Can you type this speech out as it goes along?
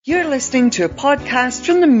You're listening to a podcast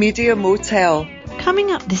from the Media Motel.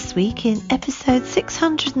 Coming up this week in episode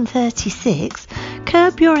 636,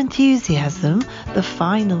 Curb Your Enthusiasm, the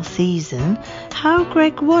final season, how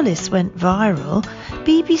Gregg Wallace went viral,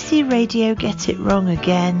 BBC Radio Get It Wrong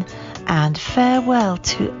Again, and farewell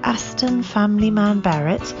to Aston Family Man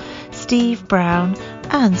Barrett, Steve Brown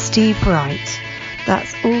and Steve Wright.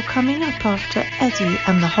 That's all coming up after Eddie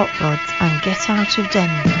and the Hot Rods and Get Out of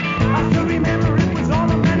Denver. I still remember it was all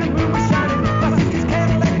the men and moon was shining. My sister's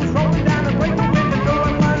Cadillac was rolling down and break the window door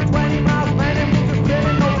and running 20 miles, man, and we just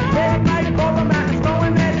didn't know. Red light over the mountains,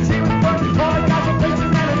 going at it. She was burning, toy, got some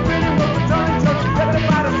pictures and a spinning with the turning church. Living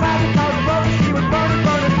by the side of the road, she was burning.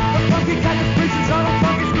 The funky cat was preaching, son of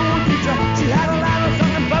funky school teacher. She had a line or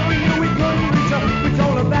something, but we knew we couldn't reach her. We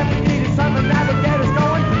told her that we needed something that would get us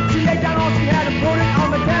going. She laid down all she had and put it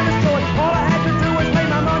on the canvas torch. All I had to do was lay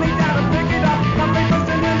my money down and pick it up. My papers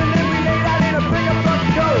and then we laid out in a bigger truck.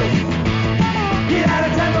 Go! Get out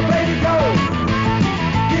of Tampa, baby, go!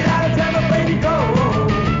 Get out of Tampa, baby, go!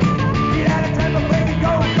 Get out of Tampa, baby,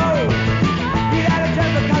 go, go! Get out of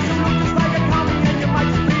Tampa, 'cause you look just like a comic and you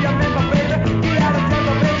might just be a member, baby. Get out of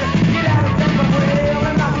Tampa, baby, get out of Tampa, well,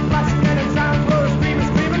 and I'm flashing and it sounds for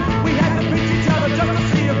screaming. We had to pitch each other just to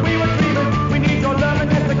see if we were dreaming. We need your love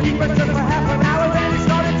and that's to keep us just for half an hour. Then it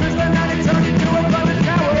started drizzling and it turned into a thunder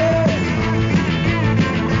shower.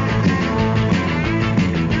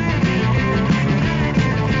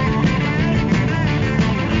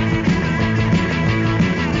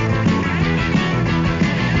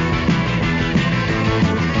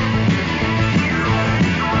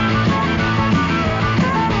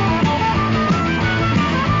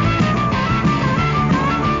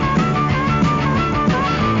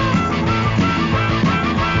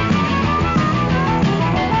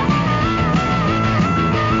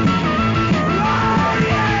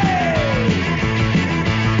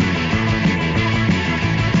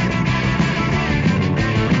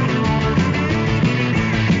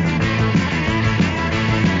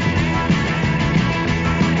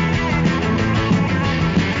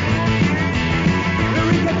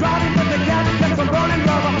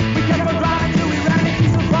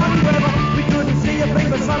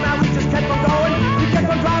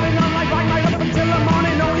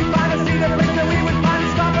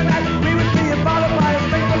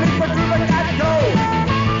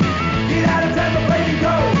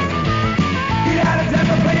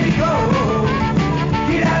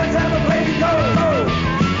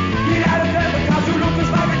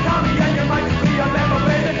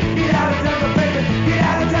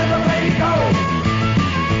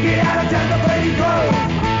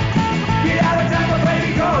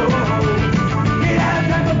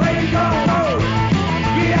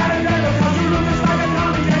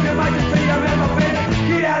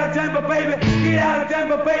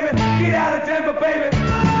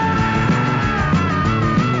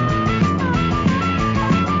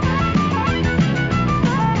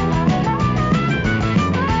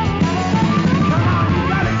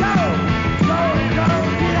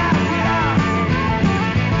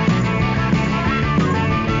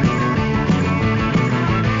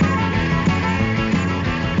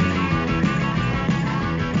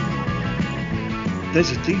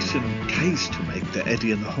 There's a decent case to make that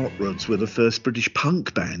Eddie and the Hot Rods were the first British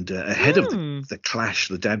punk band ahead of the Clash,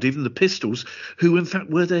 the Damned, even the Pistols, who in fact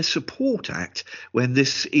were their support act when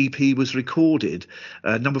this EP was recorded.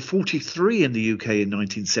 Number 43 in the UK in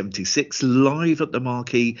 1976, live at the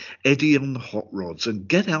marquee, Eddie and the Hot Rods and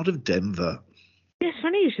Get Out of Denver. It's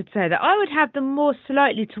funny you should say that. I would have them more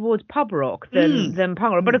slightly towards pub rock than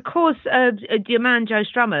punk rock. But of course, your man Joe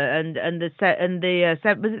Strummer and the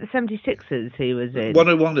was it the 76ers he was in?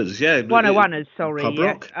 101ers, yeah. 101ers, sorry. Pub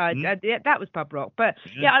rock. Yeah, that was pub rock. But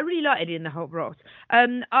yeah, I really like Eddie and the Hot Rods.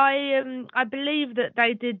 I believe that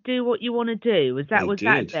they did Do What You Want to Do. Was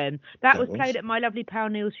that then? That was played at my lovely pal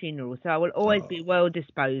Neil's funeral. So I will always be well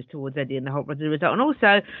disposed towards Eddie and the Hot Rods as a result. And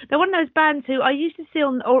also, they're one of those bands who I used to see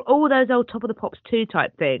on all those old Top of the Pops 2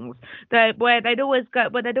 type things, where they'd always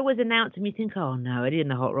announce them. You think, oh no, Eddie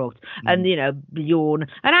and the Hot Rods, and yawn.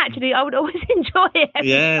 And actually, I would always enjoy it.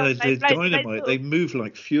 Yeah, they're dynamite. They move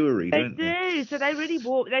like fury, don't they? They do. So they really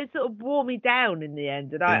sort of wore me down in the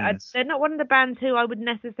end. And they're not one of the bands who I would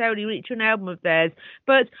necessarily reach an album of theirs,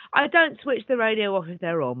 but I don't switch the radio off if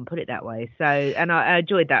they're on. Put it that way. So, and I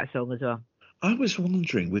enjoyed that song as well. I was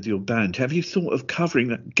wondering, with your band, have you thought of covering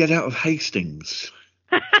that Get Out of Hastings?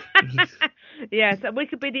 Yeah, so we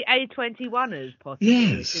could be the A21ers, possibly,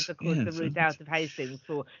 Yes, which is, of course, the route yes. out of Hastings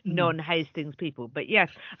for non-Hastings people. But yes,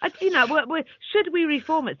 should we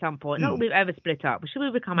reform at some point? Not that we've ever split up. Should we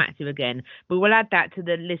become active again? We will add that to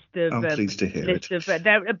the list of. I'm pleased to hear it.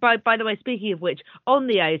 By the way, speaking of which, on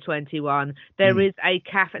the A21 there is a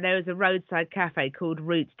cafe. There is a roadside cafe called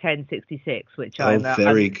Route 1066, which I'm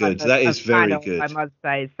very good. That is very good. I must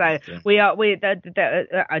say. So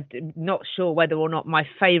I'm not sure whether or not my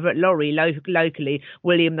favourite lorry locally,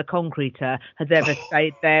 William the Concreter, has ever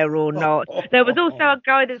stayed there or not. There was also a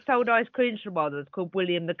guy that sold ice cream that's called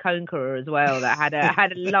William the Conqueror as well, that had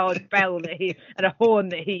a large bell and a horn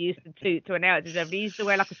that he used to toot to announce himself. He used to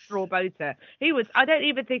wear like a straw boater. I don't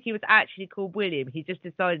even think he was actually called William. He just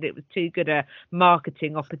decided it was too good a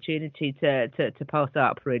marketing opportunity to pass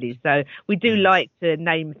up, really. So we do like to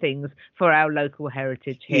name things for our local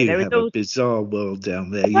heritage here. You have a bizarre world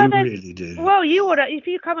down there. You really do. Well, if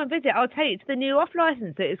you come and visit, I'll take you to the new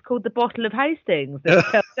off-licence. It's called the Bottle of Hastings.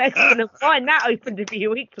 It's excellent wine. That opened a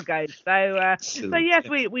few weeks ago. So yes,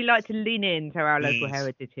 we like to lean into our local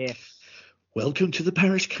heritage here. Welcome to the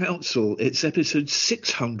Parish Counsel. It's episode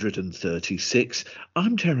 636.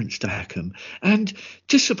 I'm Terence Dackham, and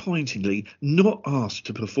disappointingly not asked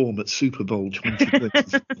to perform at Super Bowl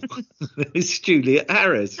 2024. It's Juliet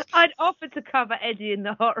Harris. I'd offered to cover Eddie and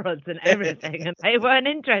the Hot Rods and everything, and they weren't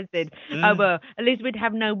interested. Well, at least we'd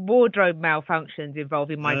have no wardrobe malfunctions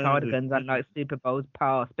involving my cardigans, unlike Super Bowl's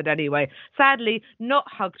past. But anyway, sadly,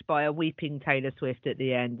 not hugged by a weeping Taylor Swift at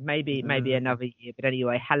the end. Maybe another year. But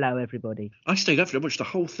anyway, hello everybody. I stayed up and watched the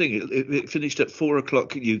whole thing. It finished at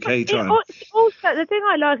 4:00 UK time. Also, the thing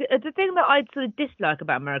that I sort of dislike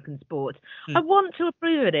about American sports, I want to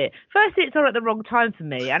approve of it. Firstly, it's on at the wrong time for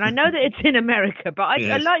me, and I know that it's in America, but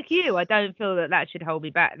I like you, I don't feel that should hold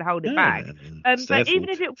it back. But even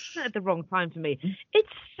if it wasn't at the wrong time for me, it's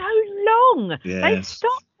so long. Yes. They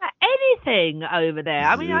stop at anything over there.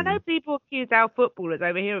 I mean, I know people accuse our footballers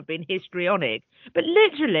over here of being histrionic, but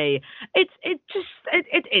literally, it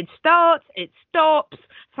starts, it stops,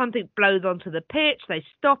 something blows onto the pitch, they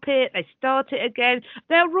stop it, they start it again.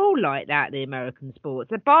 They're all like that, the American sports.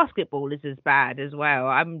 The basketball is as bad as well.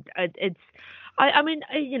 I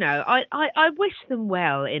wish them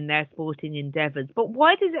well in their sporting endeavours, but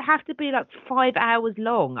why does it have to be like 5 hours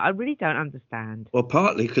long? I really don't understand. Well,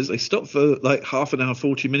 partly because they stopped for like half an hour,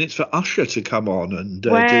 40 minutes for Usher to come on and do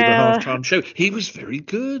the halftime show. He was very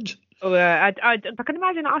good. I can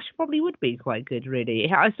imagine Usher probably would be quite good,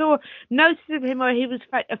 really. I saw notices of him where he was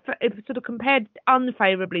sort of compared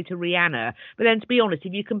unfavourably to Rihanna, but then to be honest,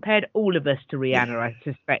 if you compared all of us to Rihanna, I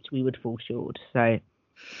suspect we would fall short. So.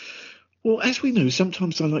 Well, as we know,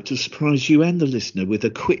 sometimes I like to surprise you and the listener with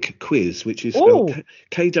a quick quiz, which is spelled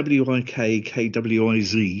Kwik,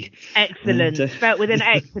 Kwiz. Excellent. Spelled with an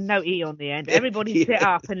X and no E on the end. Everybody sit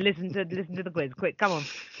up and listen to the quiz. Quick, come on.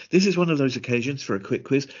 This is one of those occasions for a quick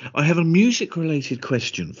quiz. I have a music-related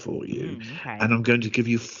question for you, and I'm going to give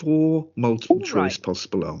you 4 multiple-choice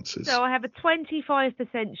possible answers. So I have a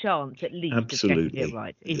 25% chance at least of getting it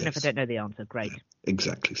right, even if I don't know the answer. Great.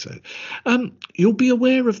 Exactly so. You'll be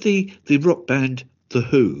aware of the rock band The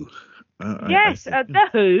Who. The Who. Yes, The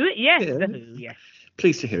Who, yes.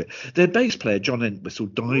 Pleased to hear it. Their bass player, John Entwistle,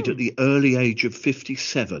 died at the early age of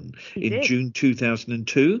 57 in June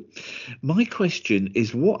 2002. My question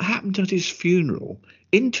is, what happened at his funeral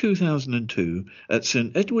in 2002 at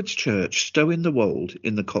St Edward's Church, Stow-in-the-Wold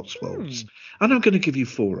in the Cotswolds? And I'm going to give you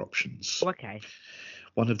 4 options. Okay.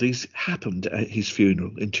 One of these happened at his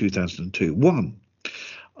funeral in 2002. 1.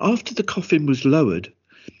 After the coffin was lowered,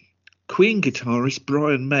 Queen guitarist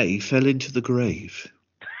Brian May fell into the grave.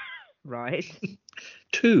 Right.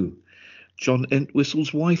 2. John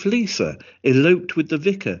Entwistle's wife Lisa eloped with the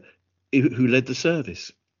vicar who led the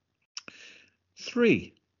service.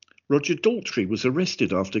 3. Roger Daltrey was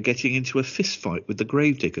arrested after getting into a fistfight with the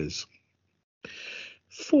gravediggers.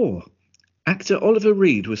 4. Actor Oliver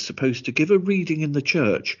Reed was supposed to give a reading in the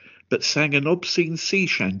church, but sang an obscene sea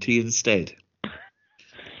shanty instead.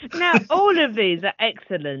 Now, all of these are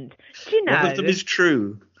excellent. Do you know? One of them is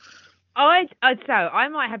true. I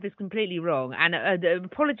might have this completely wrong, and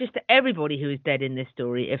apologies to everybody who is dead in this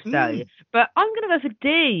story, if so. But I'm going to go for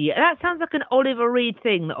D. That sounds like an Oliver Reed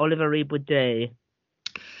thing that Oliver Reed would do.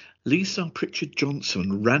 Lisa Pritchard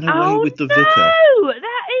Johnson ran away with the vicar. Oh,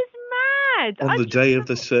 that is mad! On the day of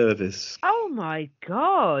the service. Oh my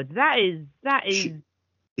God, that is.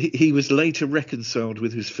 He was later reconciled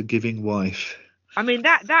with his forgiving wife. I mean,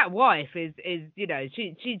 that wife is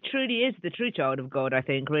she truly is the true child of God, I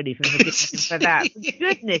think, really, for that.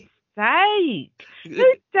 Goodness sake!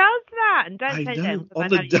 Who does that? And don't say them on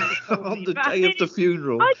the day of the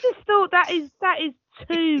funeral. I just thought that is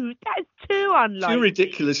too unlikely. Too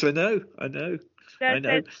ridiculous. I know.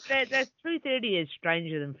 There's truth really is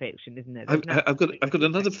stranger than fiction, isn't it? I've got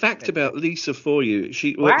another fact about Lisa for you.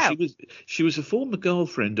 She was a former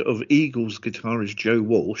girlfriend of Eagles guitarist Joe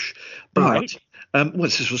Walsh, but right.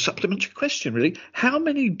 This was a supplementary question, really. How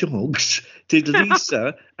many dogs did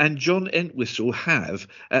Lisa and John Entwistle have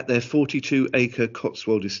at their 42-acre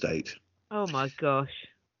Cotswold estate? Oh my gosh!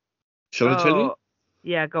 Shall I tell you?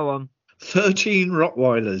 Yeah, go on. 13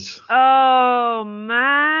 Rottweilers. Oh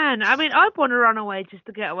man! I mean, I'd want to run away just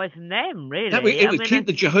to get away from them. Really, it would keep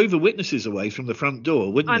the Jehovah Witnesses away from the front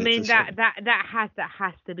door, wouldn't it? I mean, that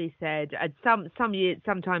has to be said. Some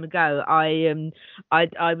time ago, I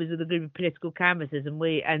was with a group of political canvassers,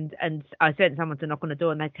 and I sent someone to knock on the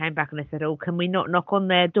door, and they came back and they said, "Oh, can we not knock on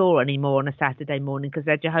their door anymore on a Saturday morning because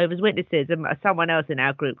they're Jehovah's Witnesses?" And someone else in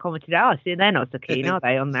our group commented, "Oh, see, they're not so keen, are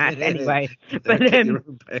they, on that?" Anyway, but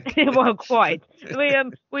well, quite.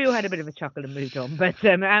 We all had a bit of a chuckle and moved on, but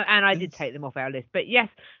and I did take them off our list. But yes,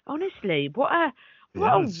 honestly, what a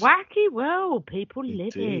wacky world people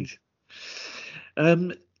live in.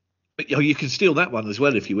 You can steal that one as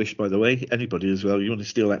well if you wish, by the way. Anybody as well. You want to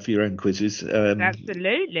steal that for your own quizzes.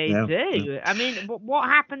 Absolutely do. I mean, what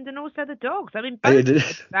happened, and also the dogs. I mean, both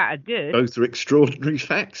that are good. Both are extraordinary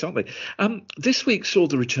facts, aren't they? This week saw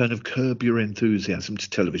the return of Curb Your Enthusiasm to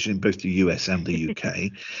television in both the US and the UK.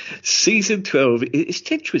 Season 12 is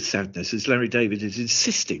tinged with sadness as Larry David is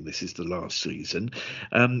insisting this is the last season.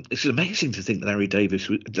 It's amazing to think Larry David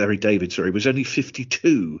was only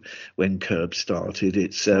 52 when Curb started.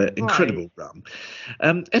 It's incredible run.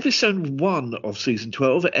 Episode 1 of season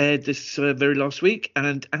 12 aired this very last week,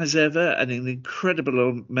 and as ever, an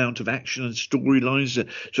incredible amount of action and storylines that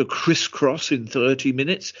sort of crisscross in 30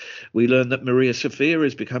 minutes. We learn that Maria Sophia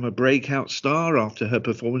has become a breakout star after her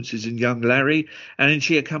performances in Young Larry, and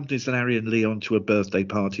she accompanies Larry and Leon to a birthday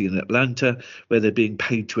party in Atlanta where they're being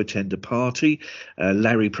paid to attend a party.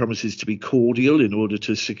 Larry promises to be cordial in order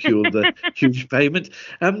to secure the huge payment.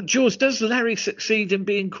 Jules, does Larry succeed in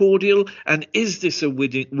being cordial? And is this a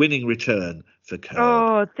winning return for Curb?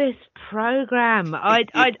 Oh, this program! I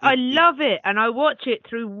love it, and I watch it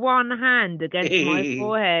through one hand against my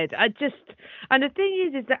forehead. And the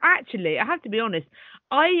thing is that actually, I have to be honest,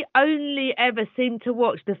 I only ever seem to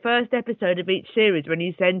watch the first episode of each series when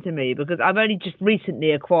you send to me, because I've only just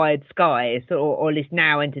recently acquired Sky, or at least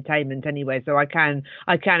Now Entertainment anyway, so I can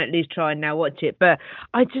at least try and now watch it. But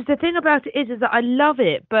the thing about it is that I love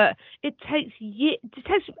it, but it takes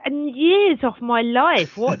years off my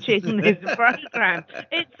life watching this program.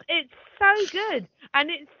 It's so good, and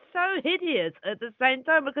it's so hideous at the same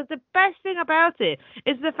time, because the best thing about it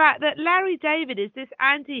is the fact that Larry David is this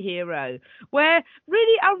anti-hero where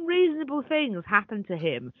really unreasonable things happen to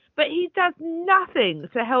him, but he does nothing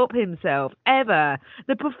to help himself ever.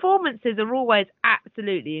 The performances are always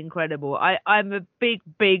absolutely incredible. I'm a big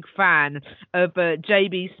fan of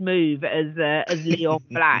JB Smoove as Leon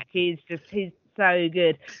Black. He's so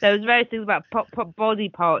good. There was various things about pop body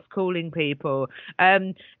parts calling people.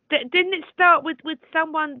 Didn't it start with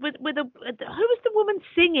someone with who was the woman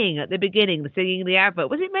singing at the beginning, singing the advert?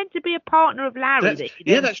 Was it meant to be a partner of Larry?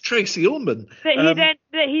 That's Tracy Ullman. That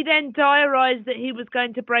he then diarised that he was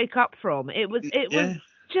going to break up from. It was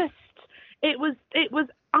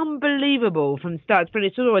unbelievable from start to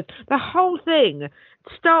finish. The whole thing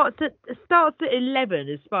starts at 11,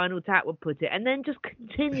 as Spinal Tap would put it, and then just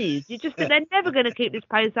continues. You just think they're never going to keep this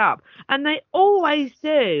pace up, and they always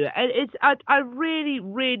do. And I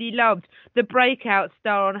really loved the breakout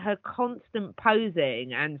star on her constant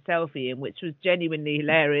posing and selfieing, which was genuinely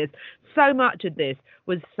hilarious. So much of this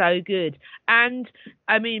was so good, and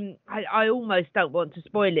I mean, I almost don't want to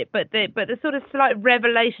spoil it, but the sort of slight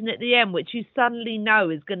revelation at the end, which you suddenly know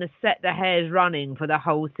is going to set the hairs running for the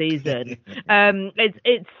whole season.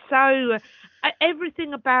 It's so,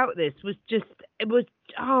 everything about this was just,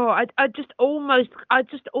 I just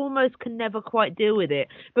almost can never quite deal with it,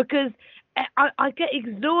 because I get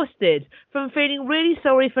exhausted from feeling really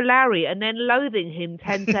sorry for Larry and then loathing him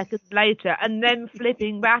 10 seconds later and then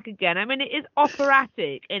flipping back again. I mean, it is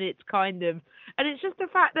operatic in its kind of, and it's just the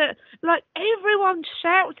fact that, like, everyone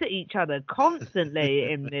shouts at each other constantly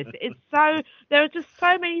in this. There are just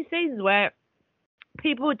so many scenes where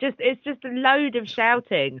it's just a load of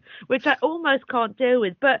shouting, which I almost can't deal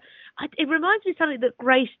with. But it reminds me of something that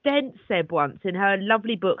Grace Dent said once in her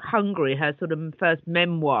lovely book Hungry, her sort of first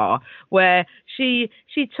memoir, where she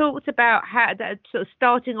talked about how that sort of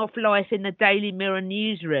starting off life in the Daily Mirror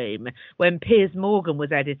newsroom when Piers Morgan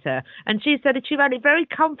was editor, and she said that she found it very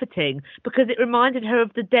comforting because it reminded her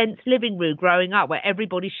of the Dent's living room growing up, where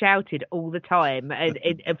everybody shouted all the time and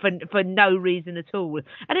for no reason at all.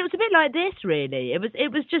 And it was a bit like this, really.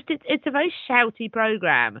 It's a very shouty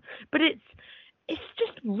program, but it's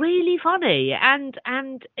just really funny, and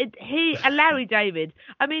Larry David,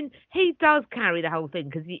 I mean, he does carry the whole thing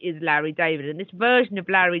because he is Larry David, and this version of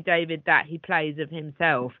Larry David that he plays of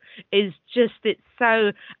himself is just, it's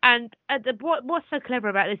so, and what's so clever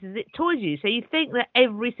about this is it toys you, so you think that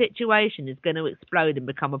every situation is going to explode and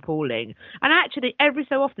become appalling, and actually every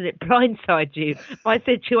so often it blindsides you by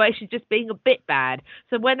situations just being a bit bad.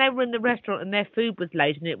 So when they were in the restaurant and their food was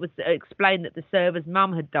late and it was explained that the server's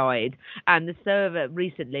mum had died, and the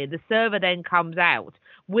server then comes out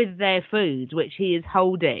with their food, which he is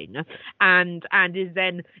holding, and is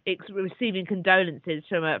then receiving condolences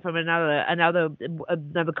from another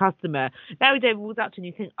customer. Larry David walks up to you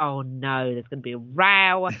and you think, oh no, there's going to be a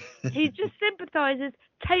row. He just sympathises,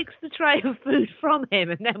 takes the tray of food from him,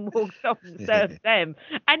 and then walks off and serves them.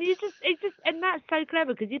 And and that's so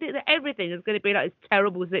clever because you think that everything is going to be like this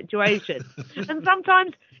terrible situation, and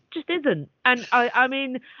sometimes just isn't. And I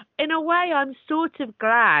mean, in a way, I'm sort of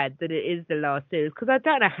glad that it is the last series because I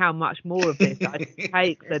don't know how much more of this I can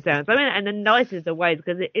take the dance. I mean, and the nicest of ways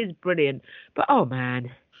because it is brilliant. But oh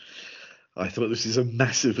man. I thought this is a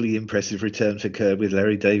massively impressive return for Curb with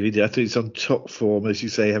Larry David. I thought it's on top form, as you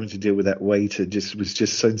say, having to deal with that waiter was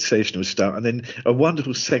just sensational start. And then a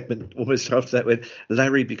wonderful segment almost after that when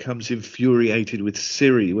Larry becomes infuriated with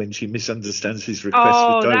Siri when she misunderstands his request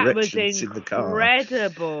for directions in the car.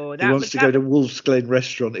 Incredible. He wants to go to Wolf's Glen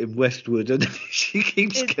restaurant in Westwood and she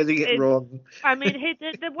keeps getting it wrong. I mean,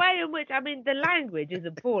 the way in which, I mean, the language is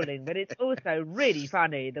appalling, but it's also really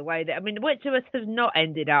funny the way that, I mean, which of us has not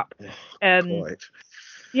ended up... Quite.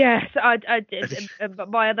 Yes,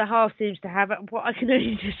 but my other half seems to have what I can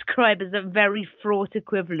only describe as a very fraught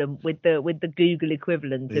equivalent with the Google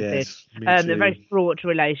equivalent of this, a very fraught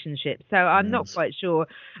relationship. So I'm not quite sure.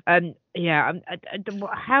 How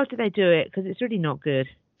do they do it? Because it's really not good.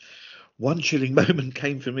 One chilling moment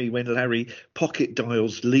came for me when Larry pocket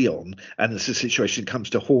dials Leon and the situation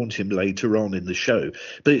comes to haunt him later on in the show.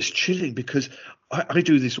 But it's chilling because I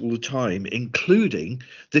do this all the time, including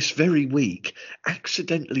this very week,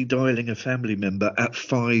 accidentally dialing a family member at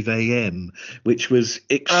 5 a.m., which was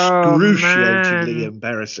excruciatingly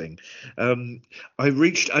embarrassing. I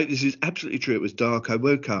reached out, this is absolutely true, it was dark, I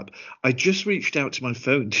woke up, I just reached out to my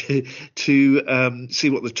phone to see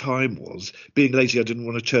what the time was. Being lazy, I didn't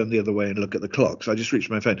want to turn the other way and look at the clock, so I just reached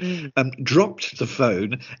my phone, dropped the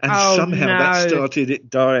phone, and somehow that started it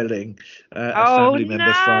dialing a family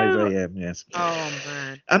member 5 a.m., yes. Oh,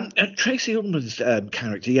 man. Tracy Ullman's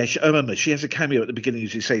character, she has a cameo at the beginning,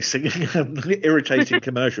 as you say, singing irritating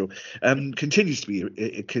commercial, continues to be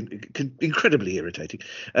incredibly irritating.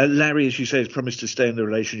 Larry, as you say, has promised to stay in the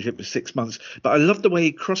relationship for 6 months, but I love the way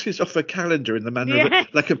he crosses off a calendar in the manner of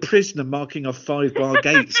like a prisoner marking off 5-bar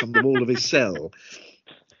gates on the wall of his cell.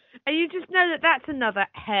 And you just know that that's another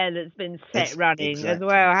hair that's been set running as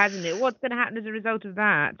well, hasn't it? What's going to happen as a result of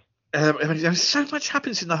that? So much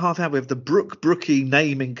happens in the half hour with the Brookie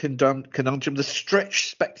naming conundrum, the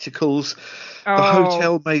stretched spectacles, the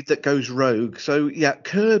hotel maid that goes rogue. So, yeah,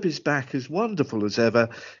 Curb is back as wonderful as ever.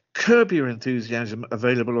 Curb Your Enthusiasm,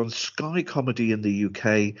 available on Sky Comedy in the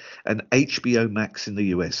UK and HBO Max in the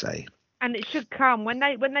USA. And it should come, when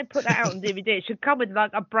they put that out on DVD, it should come with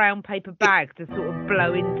like a brown paper bag to sort of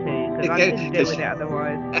blow into, because I couldn't deal with it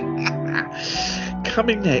otherwise.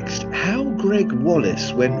 Coming next, how Gregg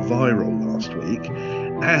Wallace went viral last week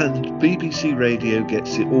and BBC Radio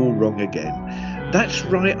gets it all wrong again. That's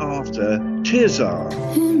right after Tearsar.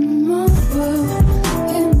 In my world,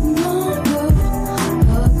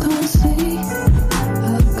 I can't see.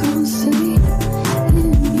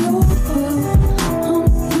 In your world,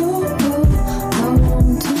 I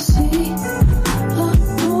want to see. In my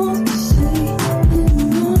world, I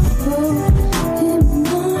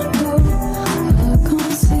can't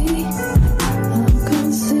see.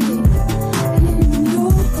 In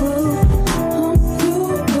your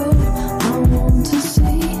world, I want to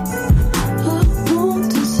see.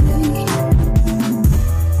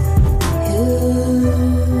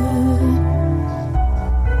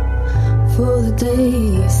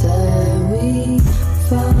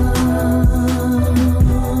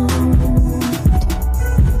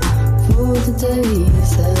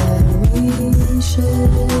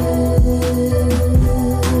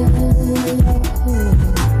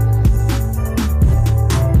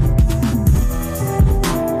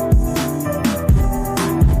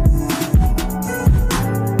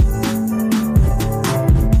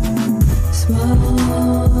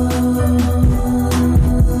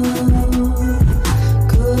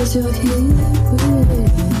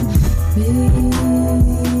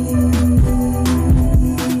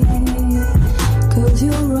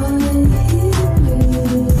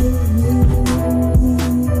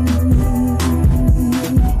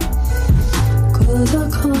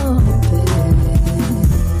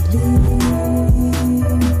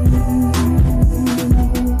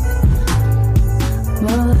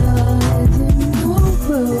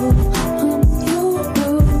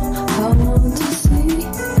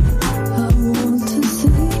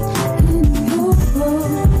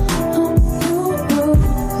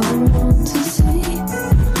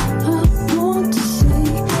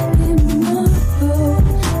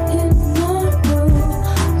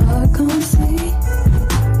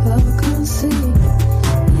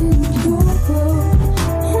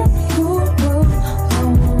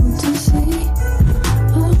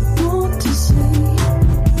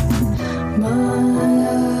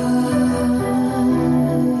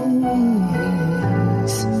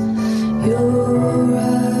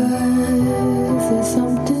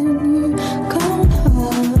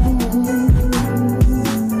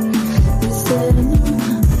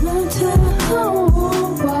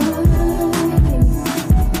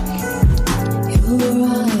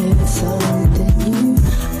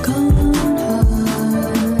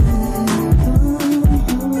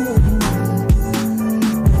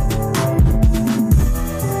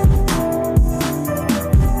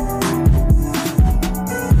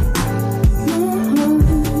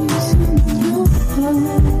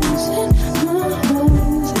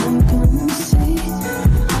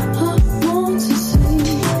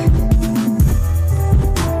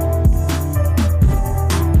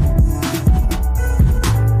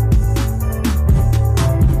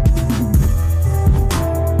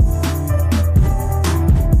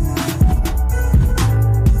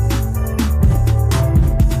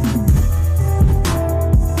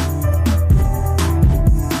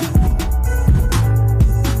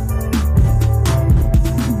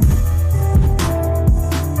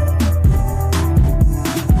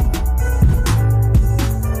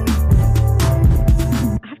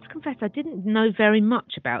 don't know very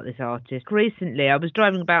much about this artist. Recently, I was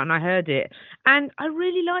driving about and I heard it, and I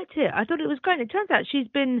really liked it. I thought it was great. It turns out she's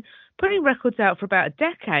been putting records out for about a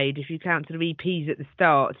decade, if you count sort of EPs at the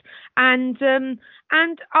start. And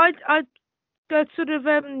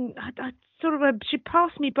she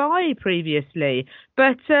passed me by previously,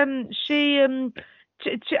 but I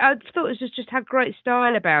thought it just had great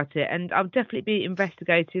style about it, and I'll definitely be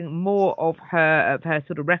investigating more of her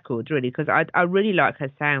sort of records, really, because I really like her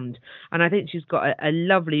sound, and I think she's got a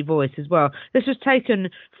lovely voice as well. This was taken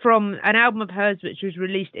from an album of hers which was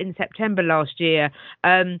released in September last year.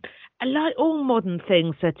 Like all modern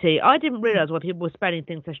things, Sati, I didn't realise why people were spelling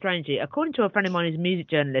things so strangely. According to a friend of mine who's a music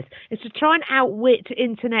journalist, it's to try and outwit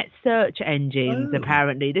internet search engines,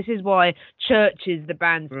 apparently. This is why Churches, the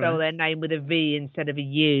band, spell their name with a V instead of a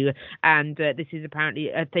U, and this is apparently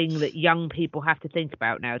a thing that young people have to think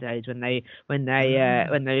about nowadays when they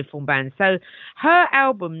form bands. So her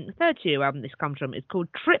album, third studio album this comes from, is called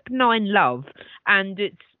Trip 9 Love, and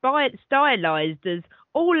it's stylized as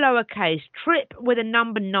all lowercase, trip with a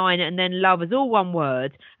number 9, and then love is all one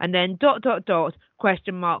word, and then ...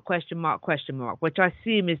 question mark, which I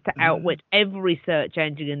assume is to outwit every search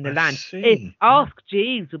engine in the land. Ask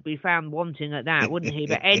Jeeves would be found wanting at that, wouldn't he?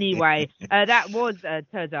 But anyway, that was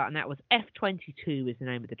turns out, and that was F22 is the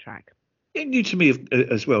name of the track. New to me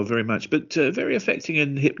as well, very much, but very affecting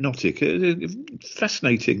and hypnotic.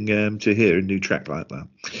 Fascinating to hear a new track like that.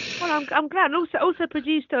 Well, I'm glad. And also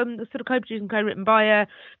produced, sort of co-produced and co-written by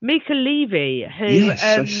Mika Levy, who was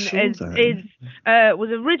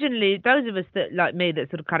originally, those of us that, like me, that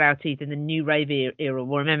sort of cut our teeth in the new rave era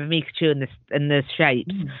will remember Mika Chu and the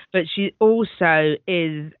Shapes. But she also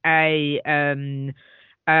is a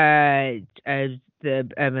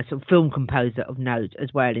sort of film composer of note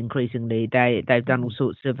as well. Increasingly, they've done all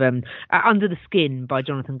sorts of Under the Skin by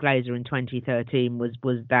Jonathan Glazer in 2013 was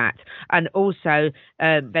that, and also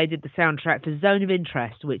they did the soundtrack for Zone of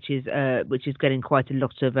Interest, which is getting quite a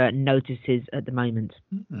lot of notices at the moment.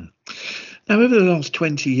 Now, over the last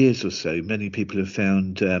 20 years or so, many people have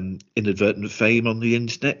found inadvertent fame on the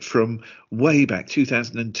internet from way back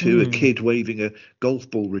 2002, a kid waving a golf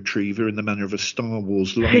ball retriever in the manner of a Star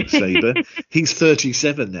Wars lightsaber. He's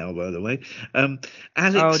 37 now, by the way.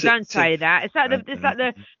 Alex, don't say that. It's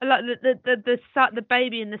like the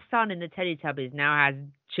baby and the son in the Teletubbies now has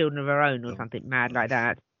children of her own or something mad like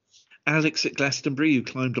that. Alex at Glastonbury, who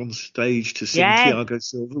climbed on stage to sing Tiago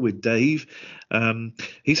Silva with Dave.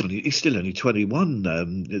 He's still only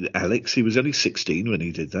 21, Alex. He was only 16 when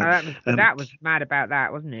he did that. That was mad about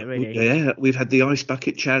that, wasn't it, really? Yeah, we've had the Ice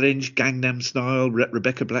Bucket Challenge, Gangnam Style,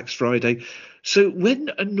 Rebecca Black's Friday. So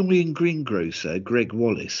when annoying greengrocer Gregg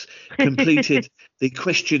Wallace completed the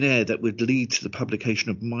questionnaire that would lead to the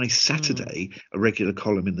publication of My Saturday, a regular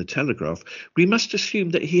column in the Telegraph, we must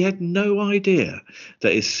assume that he had no idea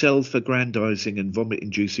that his self-aggrandizing and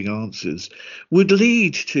vomit-inducing answers would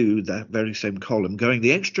lead to that very same column going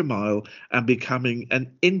the extra mile and becoming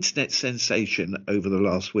an internet sensation over the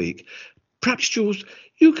last week. Perhaps, Jules,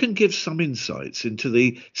 you can give some insights into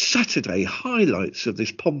the Saturday highlights of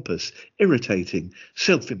this pompous, irritating,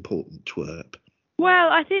 self-important twerp. Well,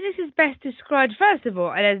 I think this is best described. First of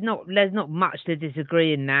all, there's not much to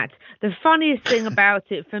disagree in that. The funniest thing about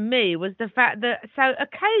it for me was the fact that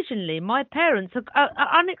occasionally my parents are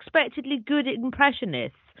unexpectedly good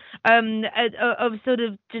impressionists. Of sort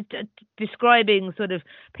of describing sort of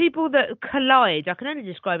people that collide. I can only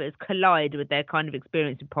describe it as collide with their kind of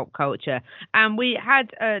experience in pop culture. And we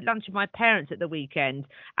had lunch with my parents at the weekend,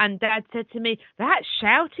 and Dad said to me, "That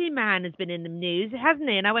shouty man has been in the news, hasn't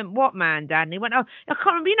he?" And I went, "What man, Dad?" And he went, "Oh, I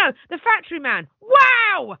can't remember, the factory man."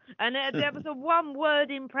 Wow! And there was a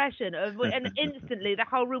one-word impression and instantly the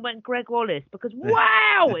whole room went Gregg Wallace, because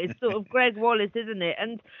wow, it's sort of Gregg Wallace, isn't it?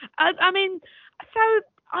 And I mean, so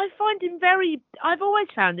I find him I've always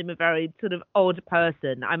found him a very sort of odd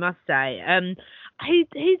person, I must say. He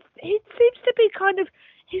seems to be kind of,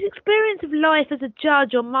 his experience of life as a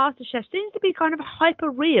judge on MasterChef seems to be kind of hyper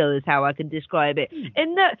real, is how I can describe it.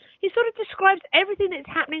 In that he sort of describes everything that's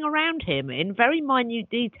happening around him in very minute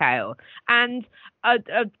detail. And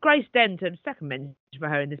Grace Dent, second mention for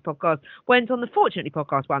her in this podcast, went on the Fortunately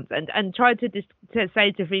podcast once and tried to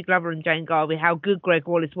say to Free Glover and Jane Garvey how good Gregg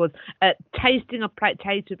Wallace was at tasting a plate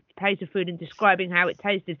of food and describing how it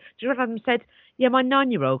tasted. Just one of them said, "Yeah, my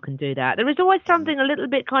 9-year-old can do that." There is always something a little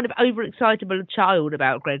bit kind of overexcitable child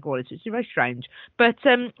about Gregg Wallace. It's very strange. But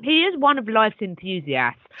he is one of life's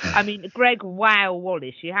enthusiasts. I mean, Gregg Wow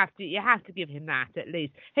Wallace, you have to give him that at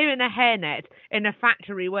least. Here in a hairnet in a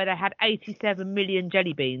factory where they had 87 million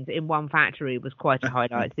jelly beans in one factory was quite a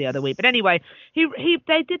highlight the other week. But anyway,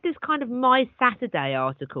 they did this kind of My Saturday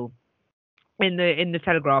article. in the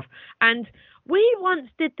Telegraph. And we once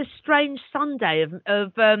did the Strange Sunday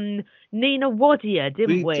of Nina Wadia,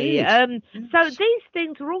 didn't we? Did. So these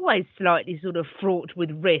things are always slightly sort of fraught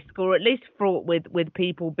with risk, or at least fraught with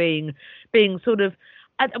people being sort of.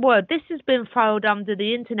 Well, this has been filed under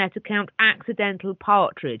the internet account Accidental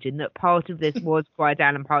Partridge, in that part of this was quite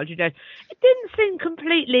Alan Partridge. It didn't seem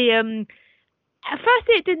completely. At first,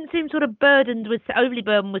 it didn't seem sort of overly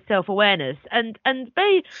burdened with self-awareness, and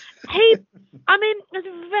B, it's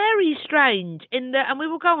very strange in that, and we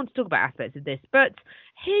will go on to talk about aspects of this, but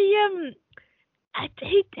he seemed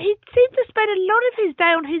to spend a lot of his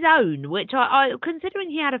day on his own, which I considering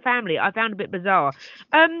he had a family, I found a bit bizarre.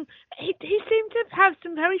 He seemed to have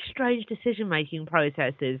some very strange decision-making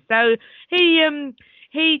processes. So he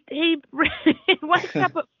wakes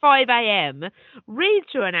up at 5 a.m, reads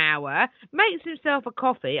for an hour, makes himself a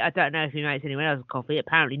coffee. I don't know if he makes anyone else a coffee,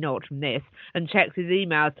 apparently not from this, and checks his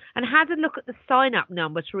emails and has a look at the sign-up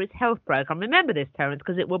numbers for his health program. Remember this, Terence,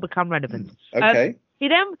 because it will become relevant. Okay. He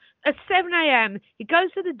then, at 7 a.m, he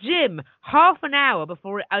goes to the gym half an hour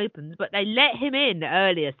before it opens, but they let him in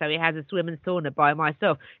earlier, so he has a swim and sauna by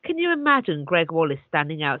himself. Can you imagine Gregg Wallace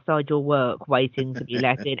standing outside your work waiting to be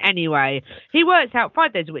let in? Anyway, he works out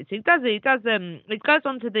 5 days a week. So he goes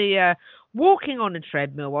on to the walking on a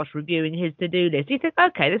treadmill whilst reviewing his to-do list. He thinks,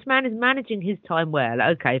 okay, this man is managing his time well.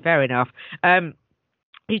 Okay, fair enough.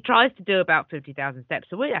 He tries to do about 50,000 steps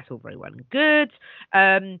a week. That's all very well and good.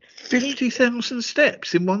 50,000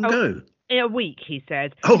 steps in one go? In a week, he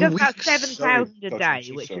said. Oh, he does a about week. 7,000 a Sorry. day,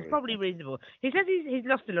 Gotcha, which sorry. is probably reasonable. He says he's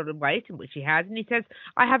lost a lot of weight, in which he has, and he says,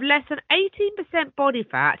 I have less than 18% body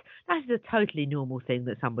fat. That is a totally normal thing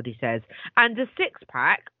that somebody says. And a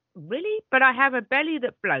six-pack. Really? But I have a belly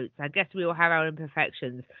that bloats. I guess we all have our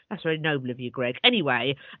imperfections. That's very noble of you, Greg.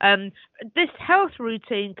 Anyway, this health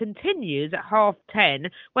routine continues at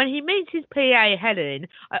 10:30 when he meets his PA, Helen.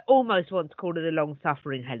 I almost want to call her the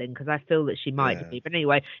long-suffering Helen because I feel that she might be. But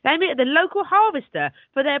anyway, they meet at the local harvester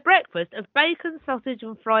for their breakfast of bacon, sausage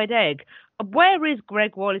and fried egg. Where is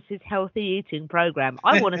Gregg Wallace's healthy eating program?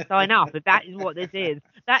 I want to sign up if that is what this is.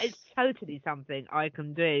 That is totally something I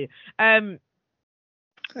can do.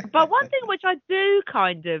 But one thing which I do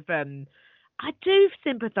kind of, I do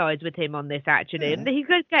sympathise with him on this, actually. And he's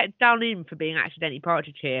going to get done in for being accidentally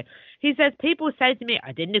Partridge here. He says, people say to me,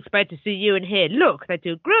 I didn't expect to see you in here. Look, they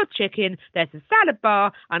do grilled chicken, there's a salad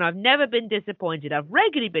bar, and I've never been disappointed. I've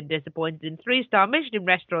regularly been disappointed in 3-star Michelin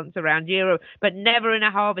restaurants around Europe, but never in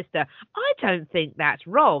a harvester. I don't think that's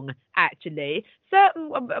wrong, actually.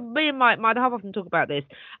 Me and Mike have often talk about this.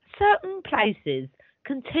 Certain places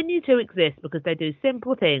continue to exist because they do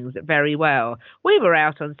simple things very well. We were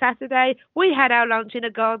out on Saturday. We had our lunch in a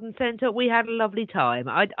garden centre. We had a lovely time.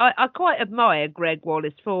 I quite admire Gregg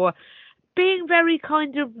Wallace for being very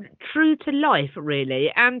kind of true to life,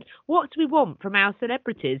 really. And what do we want from our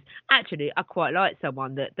celebrities? Actually, I quite like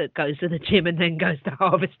someone that goes to the gym and then goes to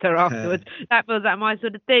Harvester afterwards. That feels like my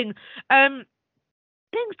sort of thing.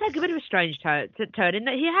 Things take a bit of a strange turn in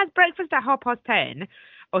that he has breakfast at 10:30.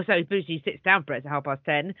 Or so he sits down for it at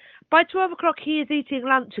 10:30. By 12 o'clock, he is eating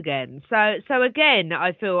lunch again. So again,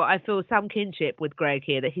 I feel some kinship with Greg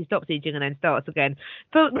here that he stops eating and then starts again.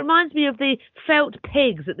 So it reminds me of the felt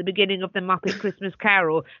pigs at the beginning of the Muppet Christmas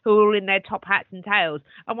Carol, who were all in their top hats and tails.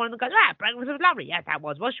 And one of them goes, breakfast was lovely. Yes, that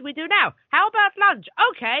was. What should we do now? How about lunch?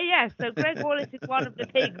 Okay, yes. So Gregg Wallace is one of the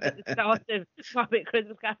pigs at the start of Muppet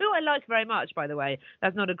Christmas Carol, who I like very much, by the way.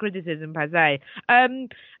 That's not a criticism per se.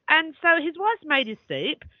 And so his wife's made his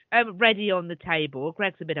soup, ready on the table.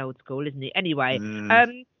 Greg's a bit old school, isn't he? Anyway,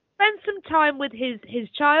 spend some time with his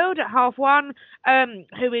child at 1:30,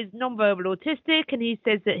 who is non-verbal autistic, and he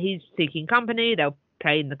says that he's seeking company. They'll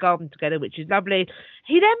play in the garden together, which is lovely.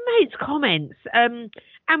 He then makes comments, and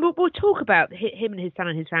we'll talk about him and his son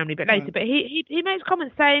and his family a bit later, but he makes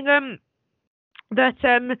comments saying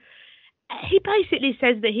that he basically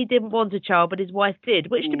says that he didn't want a child, but his wife did,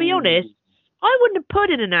 which, to be honest, I wouldn't have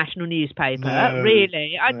put in a national newspaper,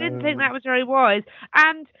 really. I didn't think that was very wise.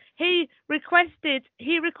 And he requested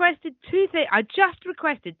 2 things. I just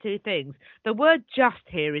requested 2 things. The word just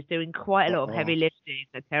here is doing quite a lot of heavy lifting,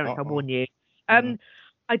 Terence, I warn you.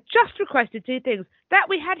 I just requested 2 things. That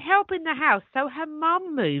we had help in the house, so her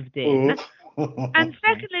mum moved in. And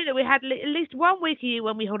secondly, that we had at least 1 week a year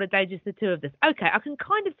when we holiday, just the 2 of us. Okay, I can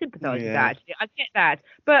kind of sympathise with that, actually. I get that.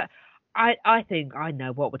 But I think I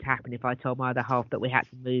know what would happen if I told my other half that we had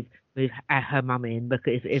to move her mum in,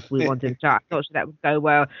 because if we wanted a child, I'm not sure that would go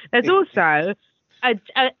well. There's also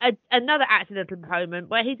another accidental moment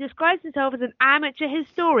where he describes himself as an amateur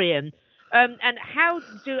historian. And how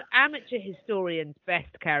do amateur historians best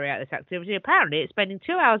carry out this activity? Apparently, it's spending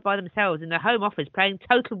 2 hours by themselves in the Home Office playing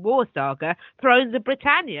Total War Saga, Thrones of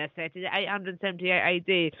Britannia, set in 878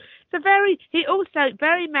 AD. So he also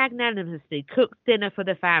very magnanimously cooks dinner for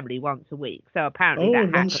the family once a week. So apparently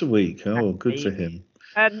once a week. Oh, good for him.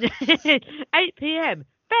 8 p.m.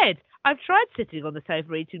 Bed. I've tried sitting on the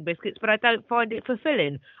sofa eating biscuits, but I don't find it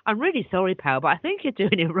fulfilling. I'm really sorry, pal, but I think you're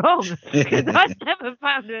doing it wrong. Because I've never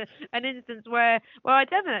found an instance where, well, I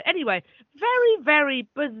don't know. Anyway, very, very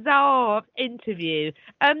bizarre interview.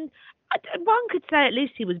 One could say at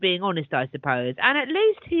least he was being honest, I suppose. And at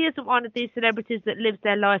least he isn't one of these celebrities that lives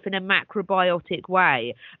their life in a macrobiotic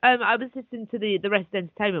way. I was listening to the Rest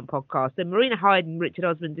Entertainment podcast, and Marina Hyde and Richard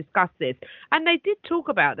Osman discussed this. And they did talk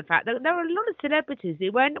about the fact that there are a lot of celebrities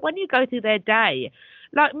who, when you go through their day,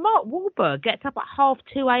 like Mark Wahlberg gets up at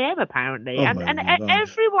 2:30 a.m. apparently, and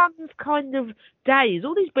everyone's kind of days,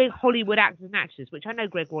 all these big Hollywood actors and actresses, which I know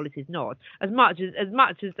Gregg Wallace is not, as much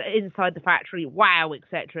as Inside the Factory, Wow,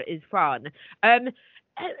 etc. is fun. All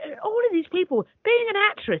of these people, being an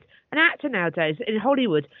actor nowadays in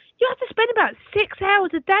Hollywood, you have to spend about 6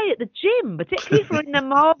 hours a day at the gym, particularly for in the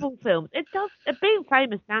Marvel films. It does. Being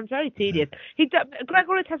famous sounds very tedious. Gregg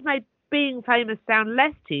Wallace has made being famous sound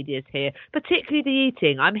less tedious here, particularly the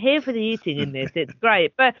eating. I'm here for the eating in this. It's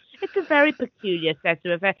great, but it's a very peculiar set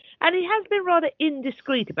of affairs, and he has been rather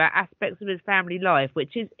indiscreet about aspects of his family life,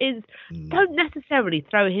 which don't necessarily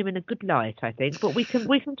throw him in a good light, I think. But we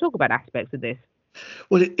can talk about aspects of this.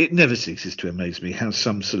 Well, it never ceases to amaze me how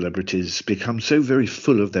some celebrities become so very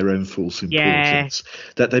full of their own false importance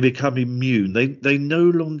that they become immune. They no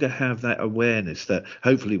longer have that awareness that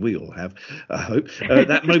hopefully we all have. I hope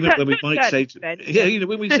that moment when we might say,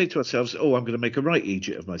 when we say to ourselves, "Oh, I'm going to make a right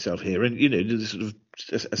idiot of myself here," and sort of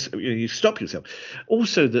you stop yourself.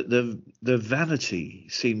 Also, that the vanity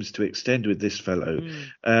seems to extend with this fellow.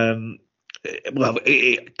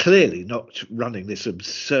 Clearly not running this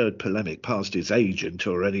absurd polemic past his agent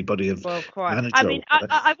or anybody of manager. I mean,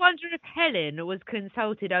 I wonder if Helen was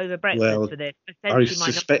consulted over breakfast for this. I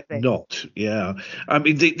suspect not. Yeah, I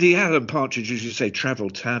mean the Alan Partridge, as you say, travel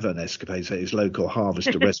tavern escapades at his local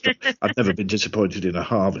Harvester restaurant. I've never been disappointed in a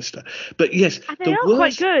Harvester, but yes, and they are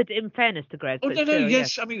quite good. In fairness to Greg.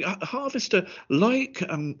 Yes. I mean, Harvester, like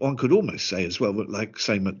one could almost say as well, like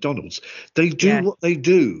say McDonald's, they do what they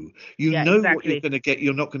do. You know what you're going to get.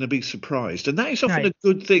 You're not going to be surprised, and that is often a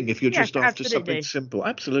good thing if you're just after something simple.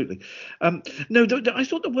 Absolutely. I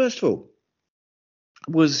thought the worst of all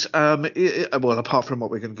was apart from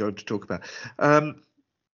what we're going to go to talk about,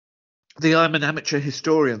 the I'm an amateur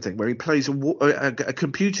historian thing, where he plays a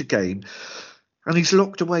computer game. And he's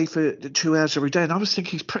locked away for 2 hours every day. And I was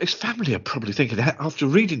thinking his family are probably thinking, after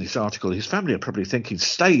reading this article, his family are probably thinking,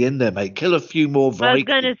 stay in there, mate, kill a few more Vikings.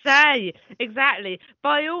 I was going to say, exactly.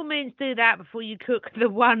 By all means do that before you cook the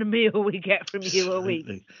one meal we get from you a week.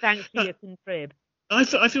 Thanks to your contrib. I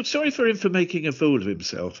feel sorry for him for making a fool of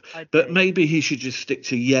himself, but maybe he should just stick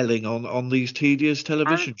to yelling on these tedious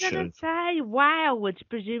television shows. I was going to say, wow would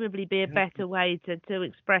presumably be a better way to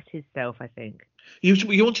express himself, I think. Did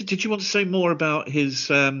you want to say more about his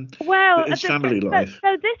family life?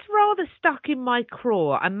 So this rather stuck in my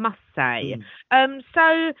craw, I must say.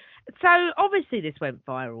 So obviously this went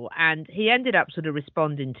viral, and he ended up sort of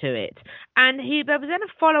responding to it. And there was then a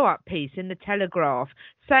follow-up piece in the Telegraph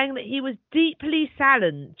saying that he was deeply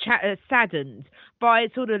saddened by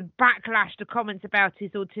sort of backlash to comments about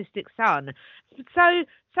his autistic son. So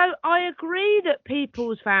I agree that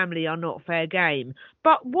people's family are not fair game,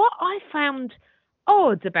 but what I found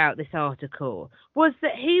odd about this article was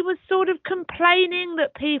that he was sort of complaining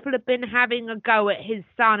that people have been having a go at his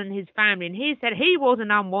son and his family, and he said he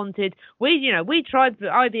wasn't unwanted. We tried for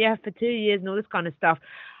IVF for 2 years and all this kind of stuff.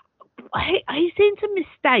 He seemed to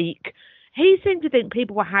mistake. He seemed to think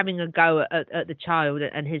people were having a go at the child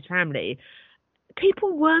and his family.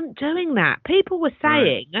 People weren't doing that. People were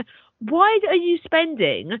saying, why are you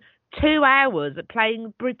spending 2 hours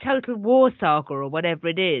playing Total War Saga or whatever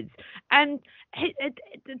it is? And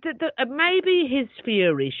maybe his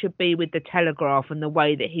fury should be with the Telegraph and the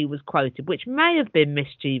way that he was quoted, which may have been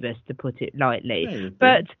mischievous, to put it lightly.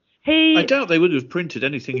 But I doubt they would have printed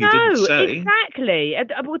anything he didn't say. Exactly.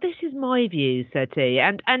 Well, this is my view, Sati,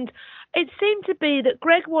 and it seemed to be that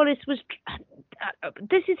Gregg Wallace was.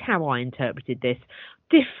 This is how I interpreted this.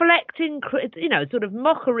 Deflecting, sort of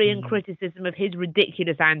mockery and criticism of his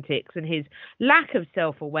ridiculous antics and his lack of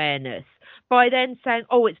self-awareness by then saying,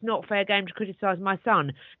 oh, it's not fair game to criticise my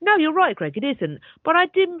son. No, you're right, Greg, it isn't. But I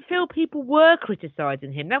didn't feel people were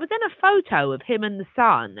criticising him. There was then a photo of him and the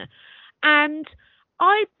son. And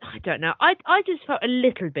I don't know, I just felt a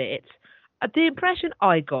little bit the impression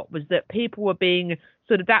I got was that people were being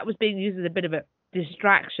that was being used as a bit of a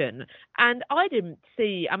distraction, and I didn't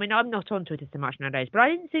see. I mean, I'm not on Twitter so much nowadays, but I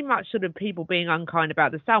didn't see much sort of people being unkind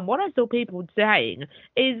about the Sun. What I saw people saying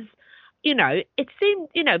is, it seemed,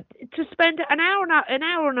 to spend an hour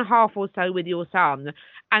and a half or so with your son,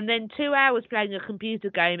 and then 2 hours playing a computer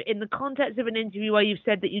game in the context of an interview where you've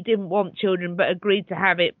said that you didn't want children but agreed to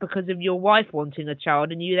have it because of your wife wanting a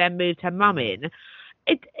child, and you then moved her mum in.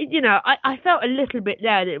 I felt a little bit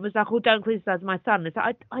there that it was like, oh, don't criticise my son. It's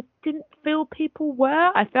like, I didn't feel people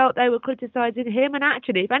were. I felt they were criticising him. And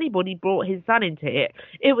actually, if anybody brought his son into it,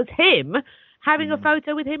 it was him having a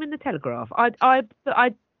photo with him in the Telegraph. I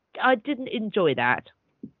didn't enjoy that.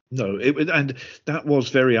 No, and that was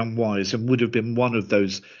very unwise, and would have been one of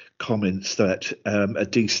those comments that a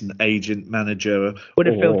decent agent manager would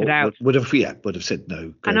have filtered out. Would have said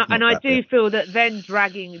no. And I do feel that then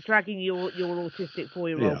dragging your autistic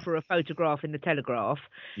 4-year-old for a photograph in the Telegraph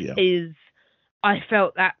is. I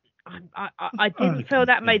felt that I didn't feel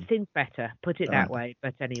that made things better. Put it that way.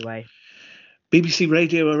 But anyway. BBC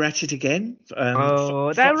Radio are at it again. They're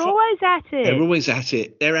always at it. They're always at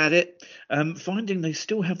it. They're at it. Finding they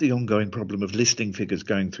still have the ongoing problem of listening figures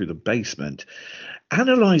going through the basement,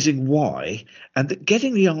 analysing why, and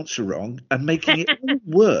getting the answer wrong and making it all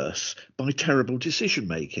worse by terrible decision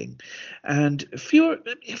making. And fewer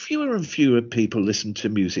and fewer people listen to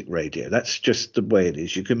music radio. That's just the way it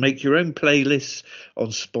is. You can make your own playlists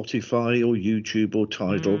on Spotify or YouTube or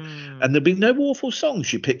Tidal, and there'll be no awful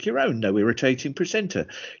songs. You pick your own. No irritating presenter.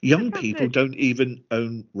 Young people don't even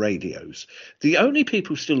own radios. The only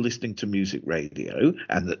people still listening to music radio,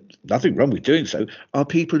 and nothing wrong with doing so, are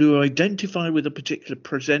people who identify with a particular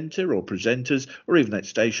presenter or presenters, or even that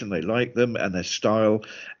station. They like them and their style,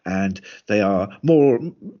 and they are more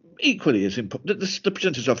equally as important. The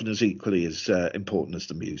presenters often as equally as important as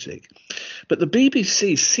the music. But the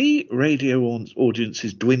BBC see radio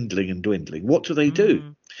audiences dwindling and dwindling. What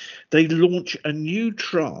do? They launch a new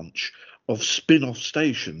tranche of spin-off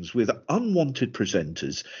stations with unwanted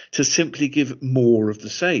presenters to simply give more of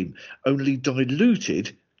the same, only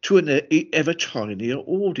diluted to an ever tinier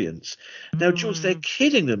audience. Now, Jules, they're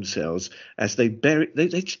kidding themselves as they're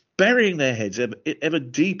burying their heads ever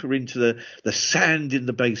deeper into the sand in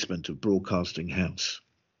the basement of Broadcasting House.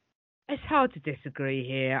 It's hard to disagree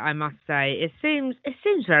here, I must say. It seems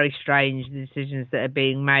very strange, the decisions that are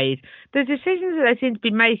being made. The decisions that they seem to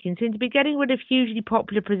be making seem to be getting rid of hugely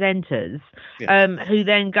popular presenters who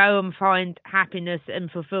then go and find happiness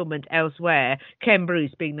and fulfilment elsewhere. Ken